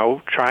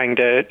 trying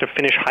to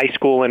finish high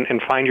school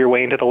and find your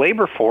way into the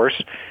labor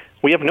force,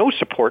 we have no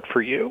support for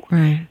you.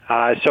 Right.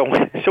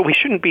 So we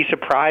shouldn't be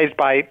surprised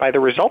by the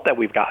result that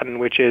we've gotten,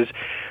 which is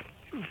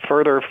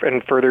further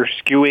and further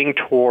skewing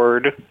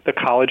toward the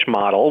college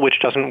model, which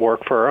doesn't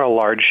work for a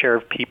large share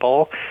of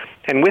people,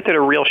 and with it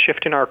a real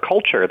shift in our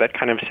culture that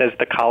kind of says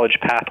the college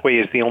pathway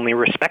is the only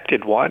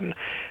respected one,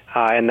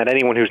 and that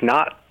anyone who's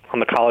not on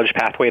the college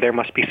pathway, there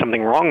must be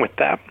something wrong with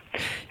them.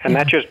 And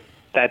that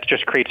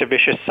just creates a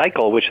vicious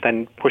cycle, which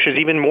then pushes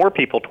even more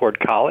people toward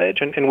college.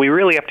 And we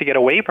really have to get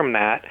away from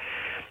that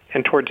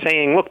and toward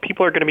saying, look,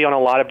 people are going to be on a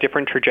lot of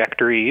different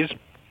trajectories.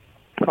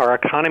 Our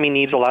economy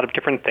needs a lot of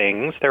different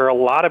things. There are a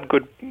lot of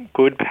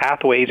good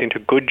pathways into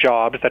good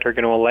jobs that are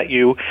going to let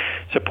you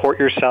support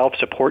yourself,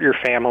 support your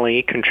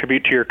family,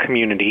 contribute to your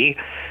community,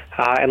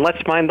 and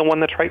let's find the one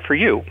that's right for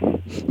you.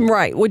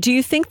 Right. Well, do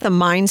you think the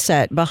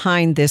mindset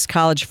behind this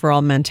college for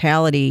all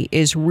mentality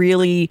is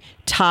really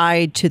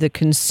tied to the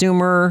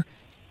consumer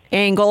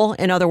angle?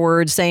 In other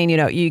words, saying,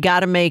 you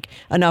got to make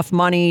enough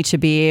money to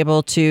be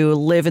able to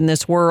live in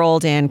this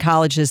world, and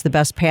college is the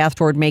best path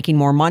toward making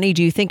more money.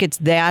 Do you think it's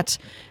that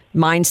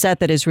mindset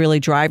that is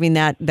really driving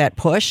that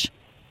push?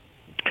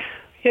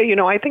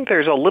 Yeah, I think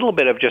there's a little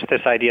bit of just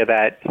this idea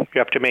that you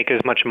have to make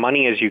as much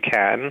money as you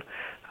can.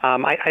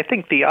 I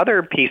think the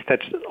other piece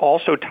that's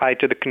also tied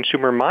to the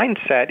consumer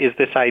mindset is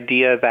this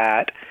idea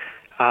that,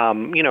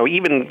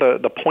 even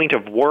the point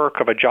of work,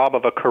 of a job,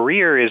 of a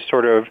career is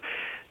sort of,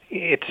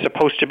 it's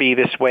supposed to be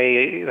this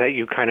way that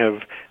you kind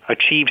of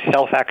achieve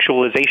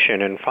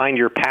self-actualization and find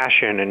your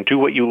passion and do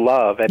what you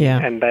love,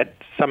 and that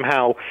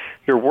somehow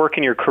your work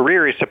and your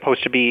career is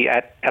supposed to be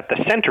at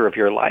the center of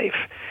your life.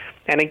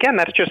 And again,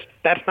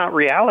 that's not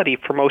reality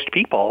for most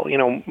people.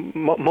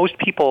 Most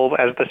people,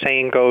 as the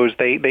saying goes,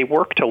 they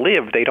work to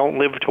live. They don't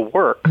live to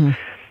work. Mm.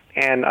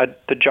 And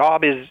the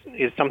job is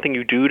something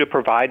you do to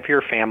provide for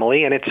your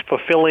family, and it's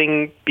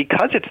fulfilling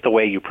because it's the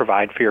way you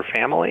provide for your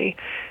family.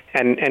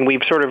 And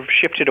we've sort of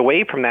shifted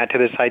away from that to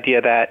this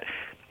idea that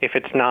if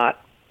it's not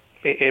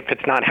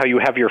how you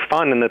have your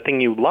fun and the thing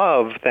you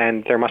love,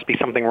 then there must be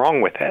something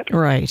wrong with it.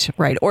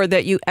 Right. Or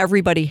that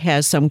everybody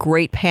has some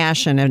great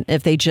passion, and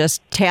if they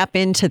just tap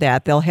into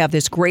that, they'll have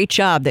this great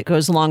job that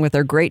goes along with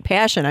their great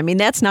passion. I mean,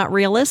 that's not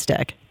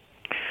realistic.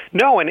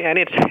 No, and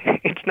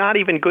it's not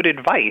even good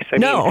advice. I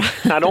mean,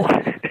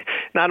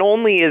 not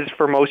only is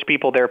for most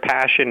people their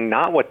passion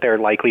not what they're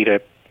likely to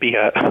be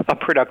a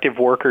productive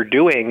worker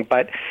doing,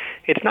 but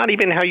it's not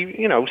even how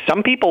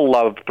some people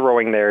love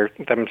throwing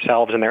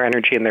themselves and their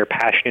energy and their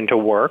passion into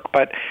work,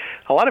 but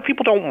a lot of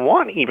people don't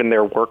want even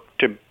their work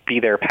to be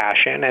their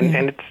passion,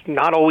 and it's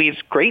not always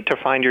great to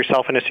find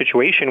yourself in a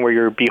situation where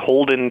you're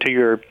beholden to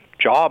your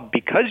job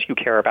because you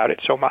care about it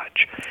so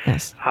much.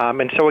 Yes.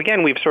 And so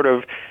again, we've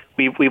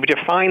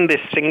defined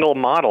this single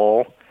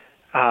model,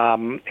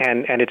 and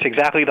it's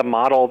exactly the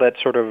model that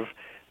sort of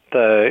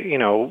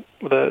the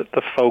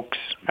folks,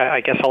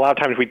 I guess a lot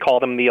of times we call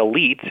them the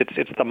elites.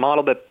 It's the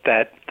model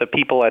that the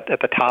people at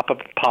the top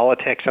of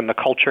politics and the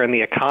culture and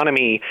the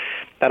economy,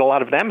 that a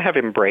lot of them have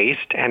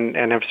embraced and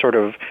have sort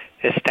of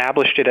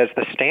established it as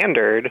the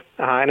standard.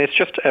 And it's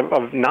just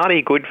not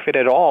a good fit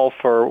at all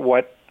for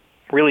what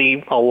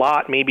really a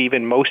lot, maybe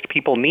even most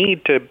people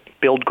need to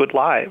build good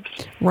lives.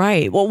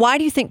 Right. Well, why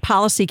do you think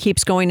policy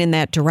keeps going in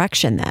that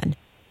direction then?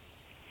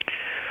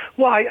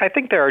 Well, I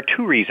think there are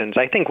two reasons.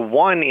 I think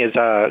one is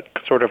a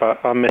sort of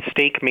a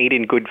mistake made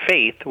in good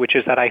faith, which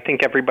is that I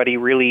think everybody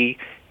really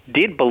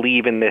did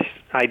believe in this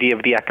idea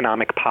of the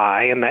economic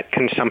pie and that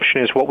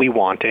consumption is what we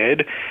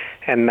wanted,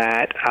 and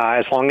that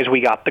as long as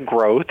we got the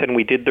growth and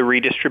we did the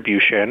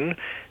redistribution,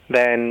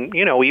 then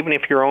even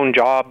if your own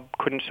job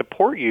couldn't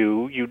support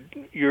you,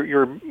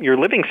 your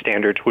living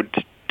standards would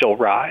still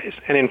rise.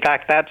 And in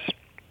fact, that's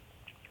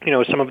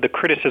some of the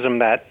criticism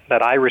that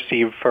I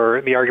receive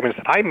for the arguments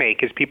that I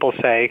make is people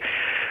say,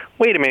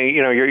 wait a minute,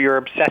 you're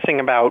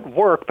obsessing about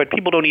work, but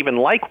people don't even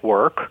like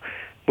work.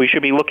 We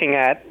should be looking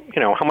at,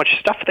 how much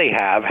stuff they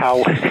have,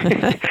 how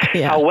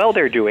how well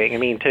they're doing. I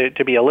mean,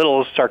 to be a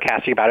little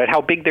sarcastic about it,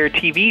 how big their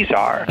TVs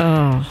are.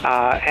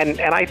 And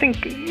I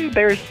think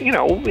there's,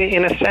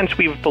 in a sense,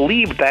 we've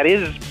believed that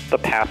is the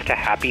path to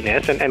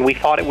happiness, and we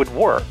thought it would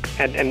work,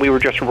 and we were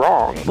just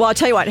wrong. Well, I'll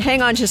tell you what,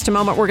 hang on just a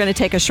moment. We're going to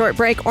take a short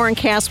break. Oren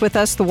Cass with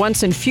us. The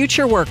Once and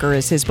Future Worker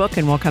is his book,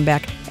 and we'll come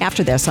back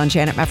after this on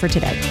Janet Mefford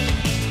Today.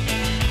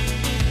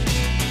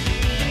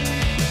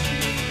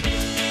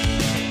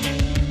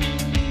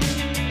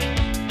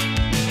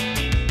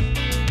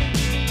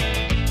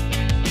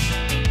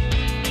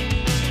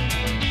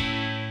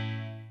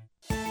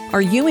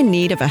 Are you in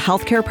need of a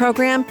healthcare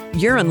program?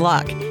 You're in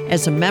luck.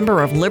 As a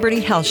member of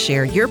Liberty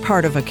HealthShare, you're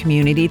part of a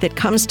community that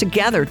comes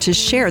together to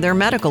share their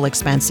medical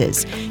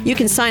expenses. You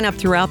can sign up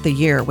throughout the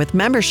year with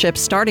memberships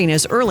starting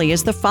as early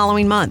as the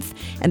following month,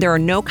 and there are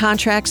no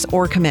contracts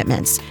or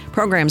commitments.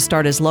 Programs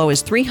start as low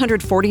as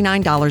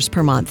 $349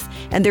 per month,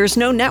 and there's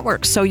no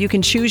network, so you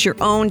can choose your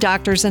own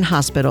doctors and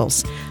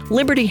hospitals.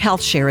 Liberty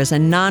HealthShare is a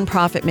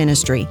nonprofit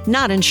ministry,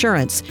 not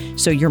insurance,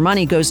 so your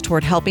money goes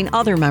toward helping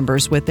other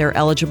members with their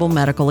eligible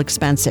medical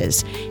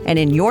expenses. And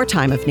in your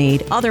time of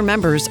need, other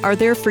members are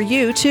there for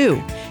you,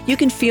 too. You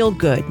can feel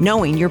good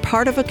knowing you're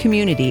part of a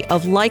community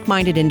of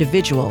like-minded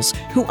individuals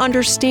who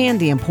understand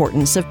the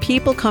importance of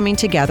people coming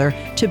together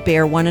to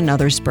bear one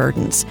another's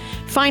burdens.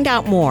 Find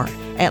out more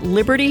at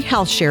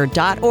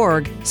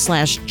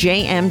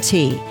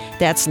libertyhealthshare.org/JMT.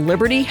 That's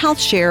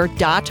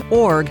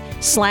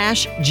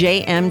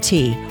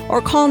libertyhealthshare.org/JMT.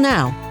 Or call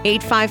now,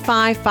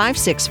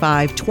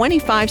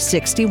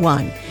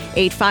 855-565-2561.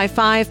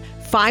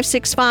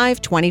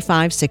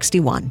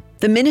 855-565-2561.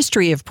 The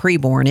Ministry of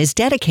Preborn is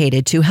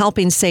dedicated to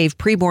helping save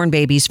preborn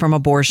babies from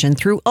abortion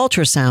through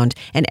ultrasound,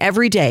 and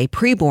every day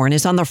Preborn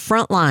is on the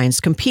front lines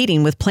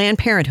competing with Planned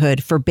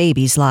Parenthood for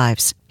babies'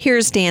 lives.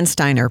 Here's Dan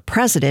Steiner,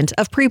 president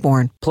of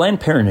Preborn.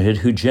 Planned Parenthood,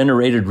 who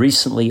generated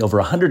recently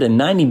over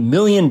 $190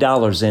 million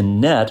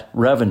in net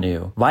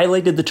revenue,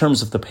 violated the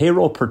terms of the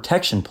Payroll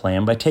Protection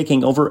Plan by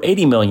taking over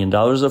 $80 million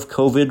of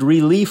COVID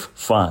relief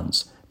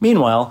funds.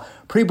 Meanwhile,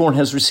 Preborn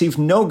has received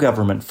no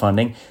government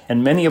funding,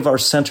 and many of our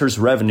centers'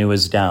 revenue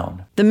is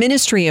down. The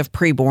Ministry of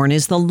Preborn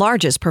is the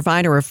largest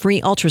provider of free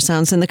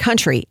ultrasounds in the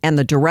country and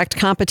the direct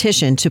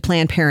competition to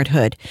Planned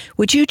Parenthood.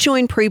 Would you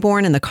join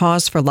Preborn in the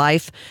cause for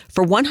life?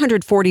 For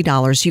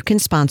 $140, you can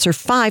sponsor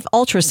 5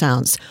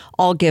 ultrasounds.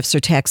 All gifts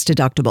are tax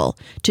deductible.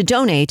 To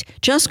donate,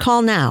 just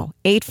call now,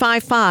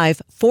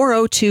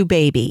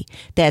 855-402-BABY.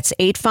 That's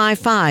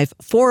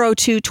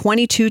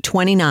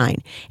 855-402-2229.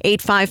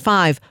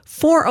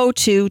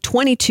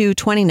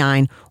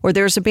 855-402-2229, or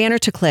there's a banner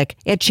to click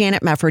at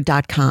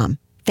janetmefford.com.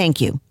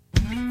 Thank you.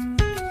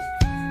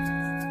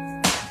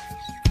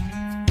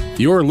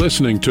 You're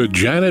listening to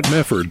Janet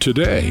Mefford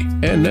Today.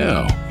 And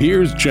now,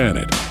 here's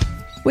Janet.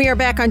 We are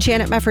back on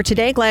Janet Mefford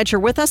Today. Glad you're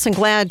with us and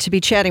glad to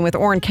be chatting with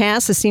Orrin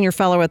Cass, a senior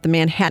fellow at the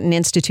Manhattan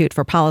Institute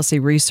for Policy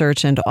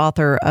Research and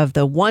author of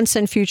The Once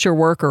and Future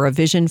Worker, A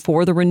Vision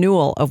for the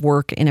Renewal of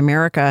Work in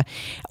America.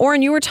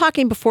 Orrin, you were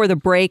talking before the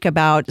break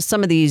about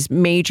some of these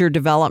major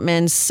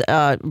developments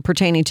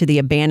pertaining to the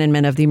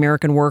abandonment of the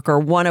American worker,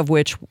 one of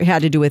which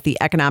had to do with the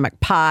economic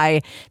pie,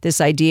 this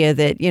idea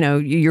that, you know,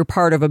 you're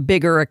part of a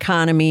bigger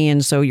economy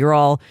and so you're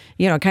all,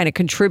 you know, kind of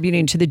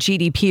contributing to the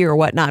GDP or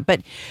whatnot.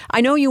 But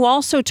I know you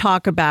also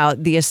talk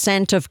about the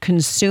ascent of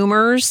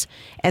consumers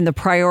and the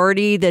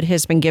priority that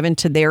has been given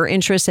to their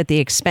interests at the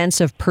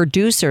expense of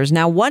producers.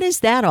 Now, what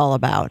is that all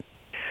about?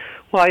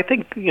 Well, I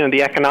think, you know,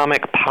 the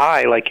economic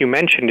pie, like you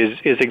mentioned,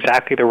 is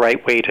exactly the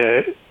right way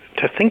to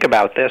think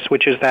about this,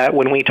 which is that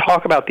when we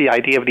talk about the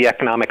idea of the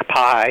economic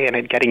pie and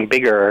it getting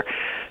bigger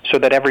so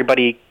that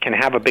everybody can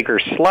have a bigger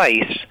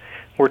slice,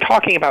 we're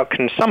talking about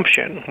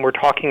consumption. We're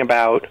talking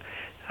about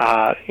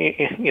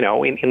you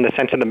know, in the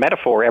sense of the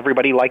metaphor,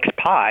 everybody likes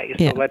pie,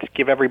 so let's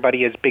give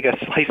everybody as big a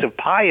slice of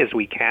pie as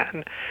we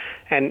can.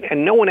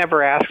 And no one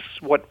ever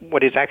asks what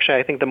is actually,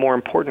 I think, the more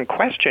important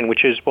question,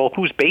 which is, well,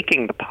 who's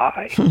baking the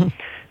pie?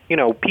 You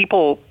know,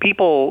 people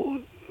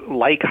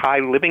like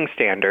high living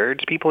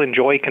standards, people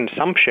enjoy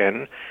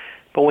consumption,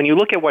 but when you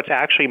look at what's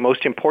actually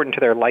most important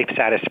to their life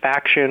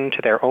satisfaction,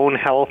 to their own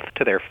health,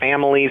 to their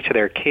families, to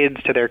their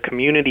kids, to their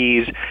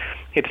communities,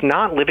 it's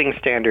not living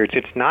standards.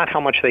 It's not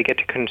how much they get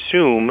to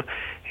consume.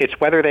 It's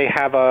whether they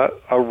have a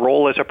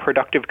role as a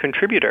productive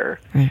contributor.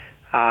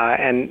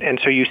 And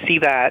so you see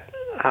that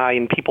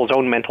in people's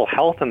own mental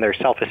health and their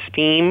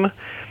self-esteem.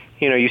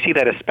 You know, you see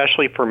that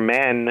especially for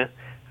men.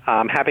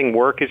 Having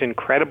work is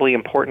incredibly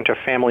important to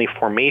family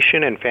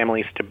formation and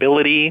family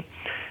stability.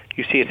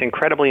 You see it's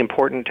incredibly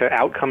important to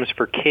outcomes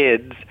for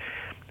kids.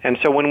 And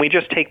so when we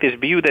just take this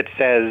view that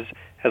says,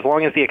 as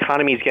long as the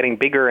economy is getting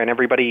bigger and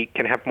everybody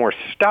can have more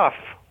stuff,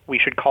 we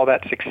should call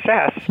that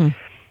success,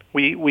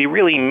 we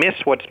really miss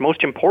what's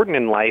most important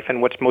in life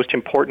and what's most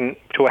important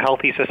to a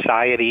healthy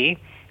society,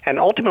 and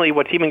ultimately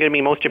what's even going to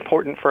be most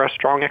important for a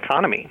strong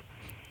economy.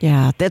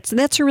 Yeah,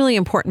 that's a really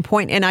important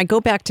point. And I go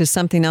back to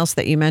something else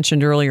that you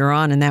mentioned earlier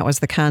on, and that was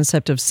the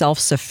concept of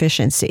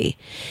self-sufficiency.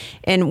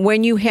 And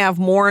when you have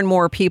more and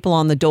more people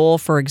on the dole,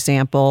 for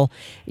example,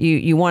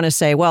 you want to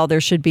say, well, there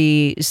should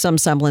be some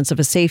semblance of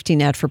a safety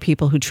net for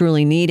people who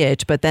truly need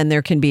it, but then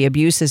there can be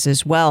abuses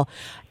as well.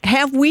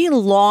 Have we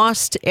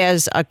lost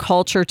as a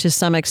culture to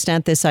some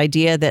extent this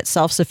idea that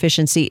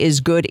self-sufficiency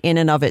is good in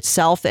and of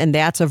itself, and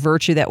that's a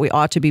virtue that we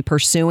ought to be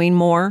pursuing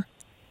more?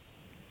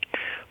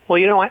 Well,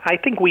 you know, I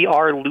think we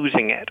are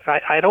losing it.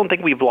 I don't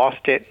think we've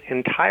lost it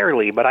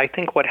entirely, but I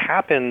think what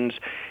happens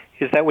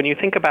is that when you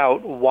think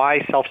about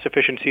why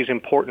self-sufficiency is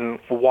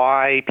important,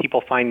 why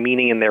people find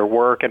meaning in their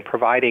work and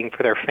providing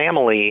for their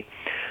family,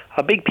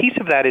 a big piece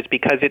of that is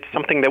because it's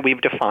something that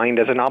we've defined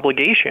as an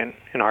obligation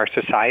in our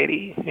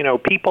society. You know,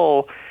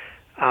 people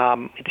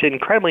It's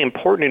incredibly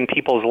important in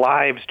people's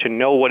lives to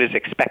know what is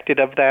expected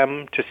of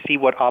them, to see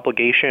what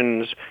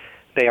obligations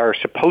they are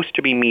supposed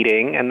to be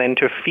meeting, and then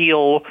to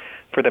feel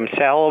for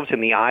themselves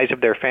in the eyes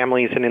of their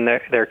families and in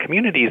their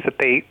communities that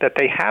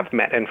they have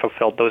met and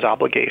fulfilled those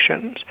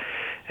obligations.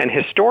 And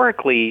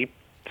historically,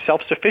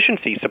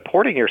 self-sufficiency,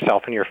 supporting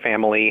yourself and your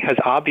family, has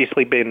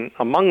obviously been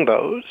among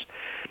those.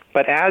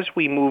 But as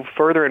we move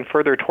further and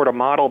further toward a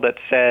model that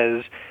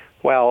says,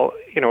 well,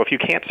 if you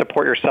can't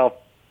support yourself,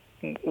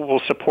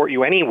 we'll support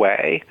you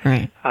anyway.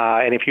 Right.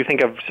 And if you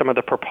think of some of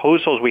the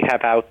proposals we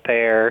have out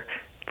there,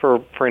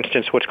 for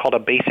instance, what's called a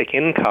basic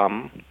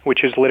income,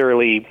 which is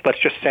literally, let's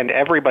just send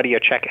everybody a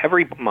check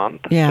every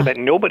month so that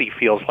nobody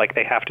feels like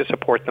they have to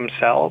support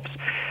themselves.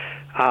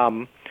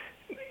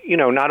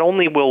 Not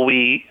only will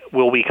we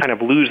kind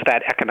of lose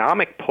that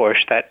economic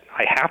push that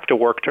I have to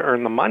work to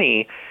earn the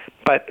money,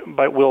 but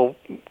we'll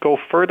go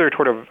further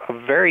toward a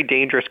very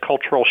dangerous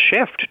cultural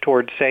shift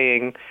towards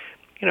saying,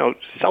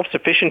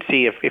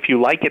 self-sufficiency, if you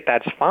like it,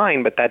 that's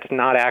fine, but that's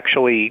not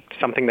actually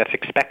something that's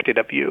expected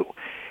of you.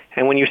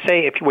 And when you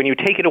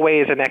take it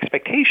away as an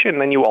expectation,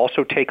 then you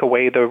also take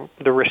away the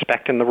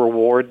respect and the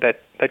reward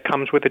that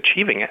comes with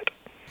achieving it.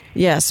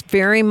 Yes,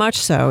 very much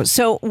so.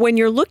 So when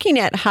you're looking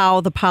at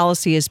how the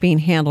policy is being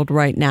handled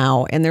right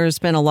now, and there's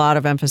been a lot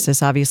of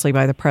emphasis, obviously,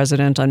 by the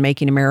president on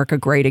making America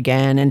great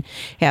again and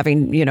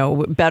having,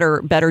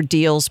 better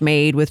deals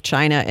made with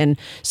China and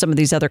some of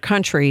these other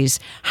countries,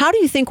 how do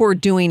you think we're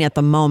doing at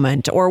the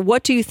moment? Or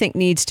what do you think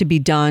needs to be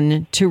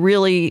done to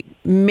really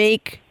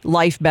make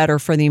life better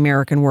for the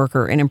American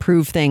worker and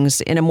improve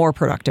things in a more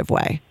productive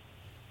way?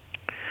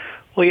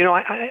 Well,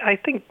 I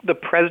think the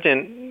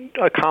president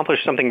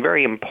accomplished something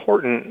very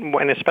important,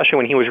 especially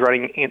when he was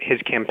running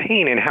his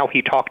campaign, and how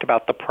he talked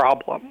about the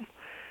problem.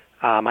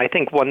 I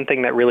think one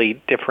thing that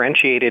really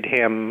differentiated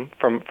him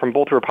from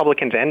both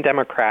Republicans and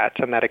Democrats,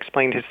 and that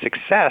explained his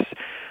success,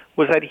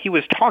 was that he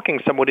was talking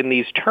somewhat in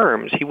these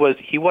terms.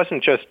 He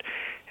wasn't just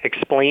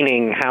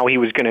explaining how he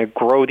was going to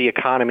grow the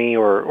economy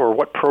or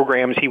what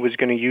programs he was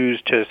going to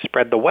use to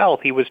spread the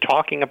wealth. He was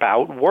talking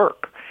about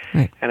work.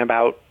 Right. And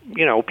about,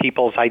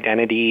 people's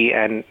identity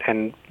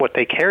and what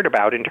they cared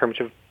about in terms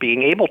of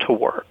being able to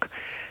work.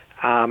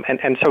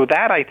 And so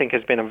that, I think,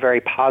 has been a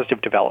very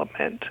positive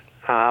development.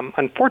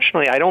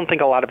 Unfortunately, I don't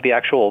think a lot of the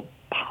actual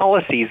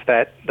policies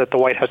that the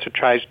White House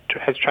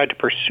has tried to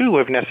pursue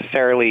have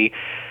necessarily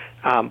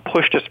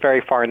pushed us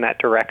very far in that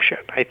direction.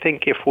 I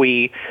think if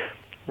we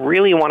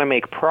really want to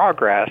make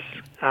progress,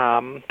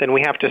 then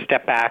we have to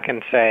step back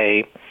and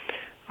say,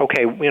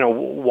 okay,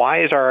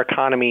 why is our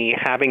economy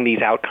having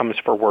these outcomes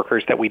for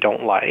workers that we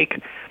don't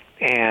like?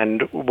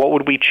 And what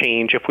would we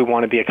change if we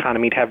wanted the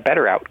economy to have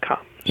better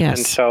outcomes? Yes.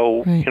 And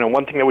so, right.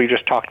 One thing that we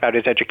just talked about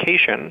is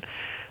education.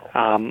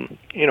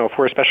 If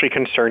we're especially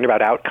concerned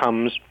about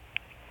outcomes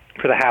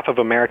for the half of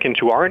Americans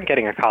who aren't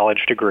getting a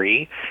college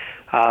degree,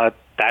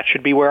 that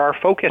should be where our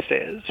focus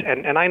is.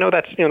 And I know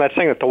that's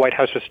something that the White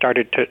House has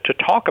started to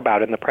talk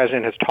about and the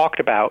president has talked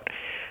about,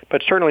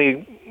 but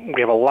certainly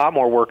we have a lot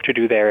more work to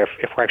do there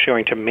if we're actually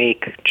going to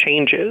make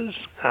changes.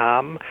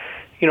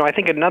 I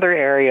think another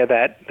area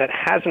that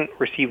hasn't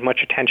received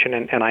much attention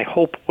and I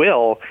hope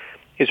will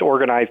is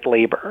organized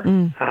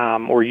labor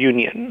or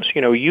unions.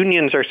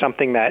 Unions are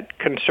something that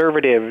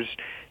conservatives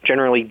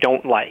generally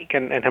don't like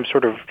and have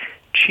sort of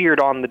cheered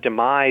on the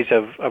demise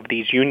of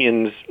these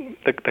unions,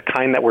 the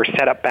kind that were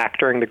set up back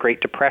during the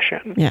Great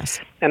Depression. Yes.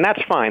 And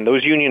that's fine.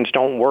 Those unions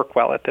don't work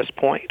well at this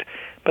point.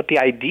 But the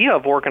idea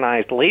of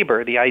organized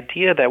labor, the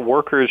idea that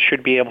workers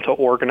should be able to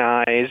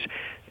organize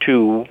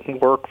to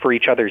work for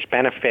each other's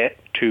benefit,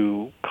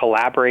 to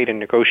collaborate and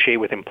negotiate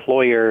with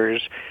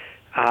employers,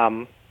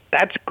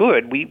 that's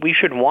good. We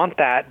should want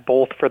that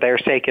both for their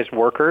sake as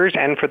workers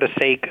and for the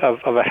sake of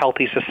a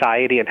healthy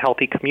society and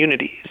healthy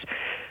communities.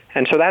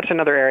 And so that's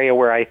another area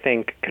where I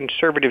think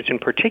conservatives in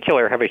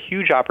particular have a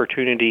huge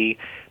opportunity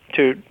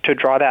to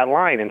draw that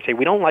line and say,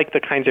 we don't like the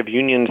kinds of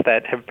unions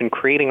that have been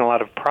creating a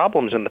lot of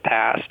problems in the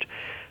past,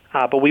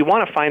 but we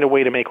want to find a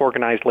way to make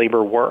organized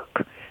labor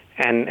work.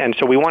 And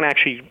so we want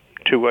actually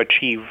to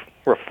achieve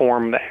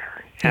reform there.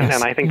 And, Yes.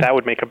 and I think that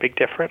would make a big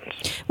difference.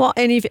 Well,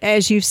 and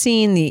as you've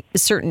seen, the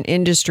certain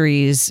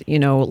industries,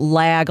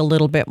 lag a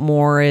little bit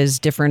more as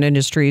different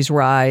industries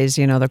rise.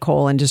 The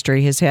coal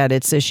industry has had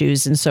its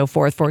issues and so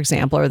forth, for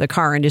example, or the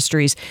car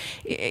industries.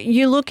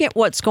 You look at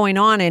what's going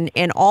on,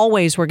 and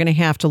always we're going to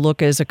have to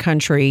look as a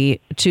country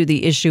to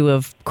the issue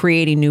of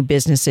creating new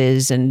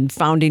businesses and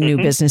founding new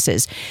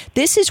businesses.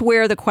 This is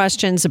where the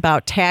questions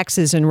about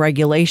taxes and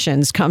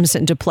regulations comes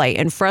into play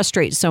and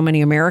frustrates so many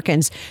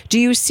Americans. Do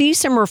you see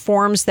some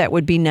reforms that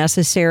would be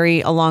necessary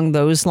along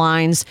those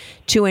lines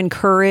to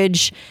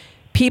encourage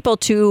people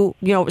to,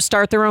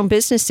 start their own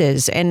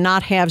businesses and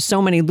not have so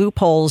many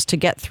loopholes to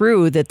get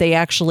through that they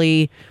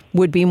actually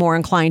would be more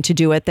inclined to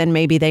do it than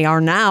maybe they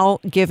are now,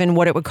 given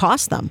what it would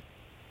cost them?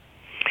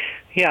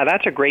 Yeah,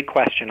 that's a great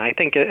question. I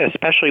think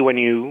especially when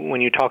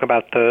you talk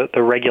about the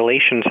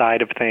regulation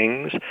side of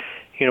things,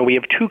 we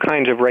have two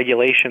kinds of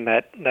regulation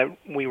that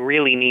we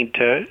really need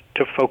to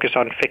focus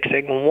on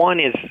fixing. One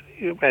is,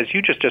 as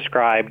you just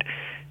described,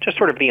 just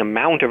sort of the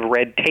amount of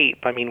red tape.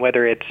 I mean,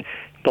 whether it's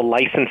the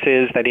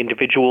licenses that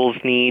individuals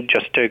need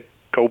just to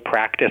go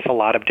practice a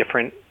lot of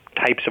different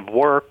types of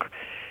work,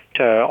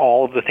 to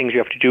all of the things you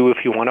have to do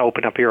if you want to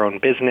open up your own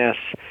business.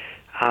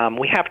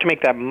 We have to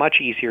make that much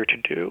easier to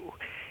do.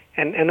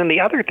 And then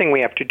the other thing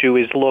we have to do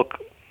is look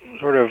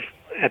sort of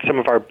at some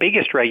of our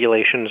biggest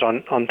regulations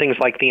on things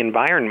like the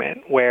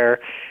environment, where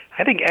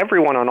I think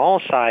everyone on all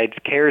sides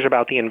cares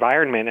about the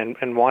environment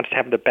and wants to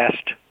have the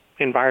best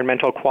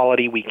environmental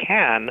quality we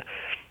can.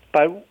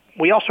 But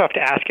we also have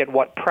to ask at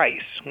what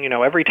price.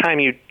 Every time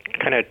you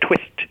kind of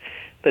twist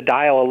the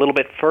dial a little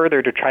bit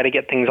further to try to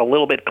get things a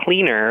little bit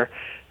cleaner,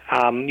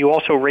 you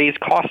also raise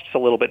costs a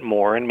little bit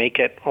more and make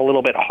it a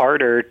little bit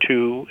harder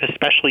to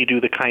especially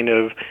do the kind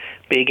of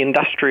big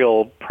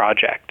industrial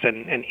projects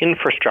and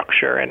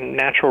infrastructure and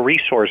natural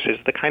resources,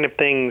 the kind of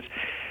things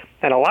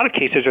in a lot of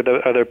cases are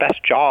their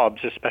best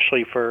jobs,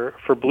 especially for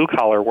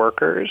blue-collar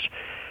workers.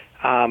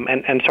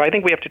 And so I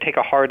think we have to take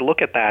a hard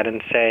look at that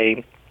and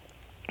say,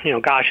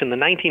 gosh, in the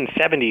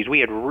 1970s, we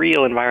had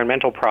real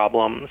environmental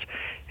problems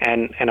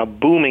and a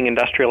booming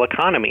industrial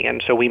economy.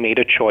 And so we made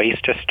a choice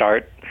to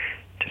start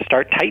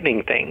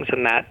tightening things,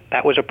 and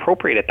that was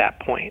appropriate at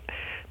that point.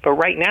 But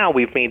right now,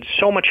 we've made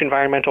so much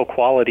environmental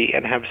quality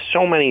and have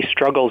so many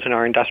struggles in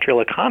our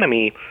industrial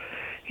economy,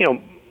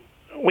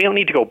 we don't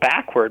need to go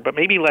backward, but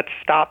maybe let's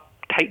stop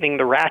tightening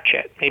the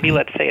ratchet. Maybe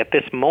let's say at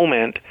this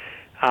moment,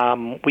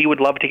 we would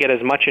love to get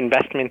as much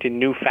investment in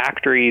new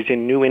factories,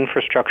 in new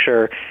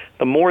infrastructure,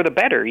 the more the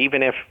better,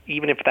 even if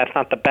that's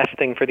not the best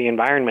thing for the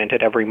environment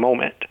at every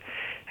moment.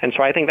 And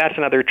so I think that's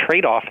another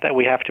trade-off that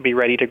we have to be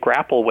ready to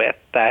grapple with,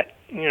 that,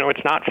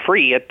 it's not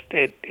free.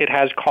 It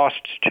has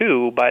costs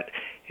too, but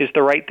is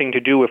the right thing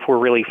to do if we're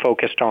really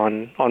focused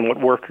on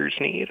what workers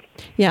need.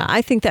 Yeah,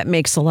 I think that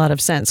makes a lot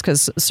of sense,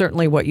 because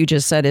certainly what you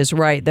just said is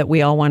right, that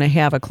we all want to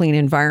have a clean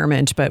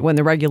environment, but when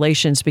the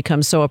regulations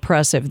become so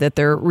oppressive that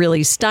they're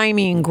really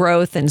stymieing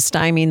growth and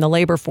stymieing the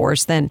labor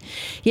force, then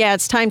yeah,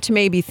 it's time to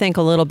maybe think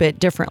a little bit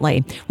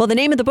differently. Well, the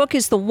name of the book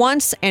is The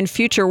Once and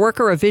Future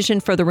Worker, A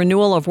Vision for the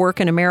Renewal of Work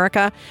in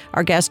America.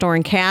 Our guest,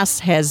 Oren Cass,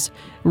 has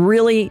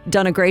really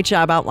done a great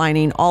job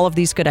outlining all of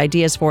these good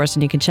ideas for us,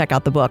 and you can check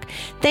out the book.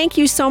 Thank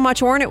you so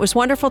much, Oren. It was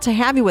wonderful to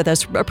have you with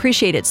us.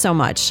 Appreciate it so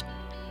much.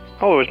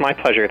 Oh, it was my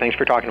pleasure. Thanks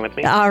for talking with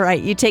me. All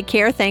right. You take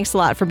care. Thanks a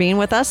lot for being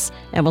with us,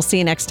 and we'll see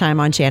you next time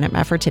on Janet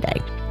Mefford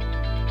Today.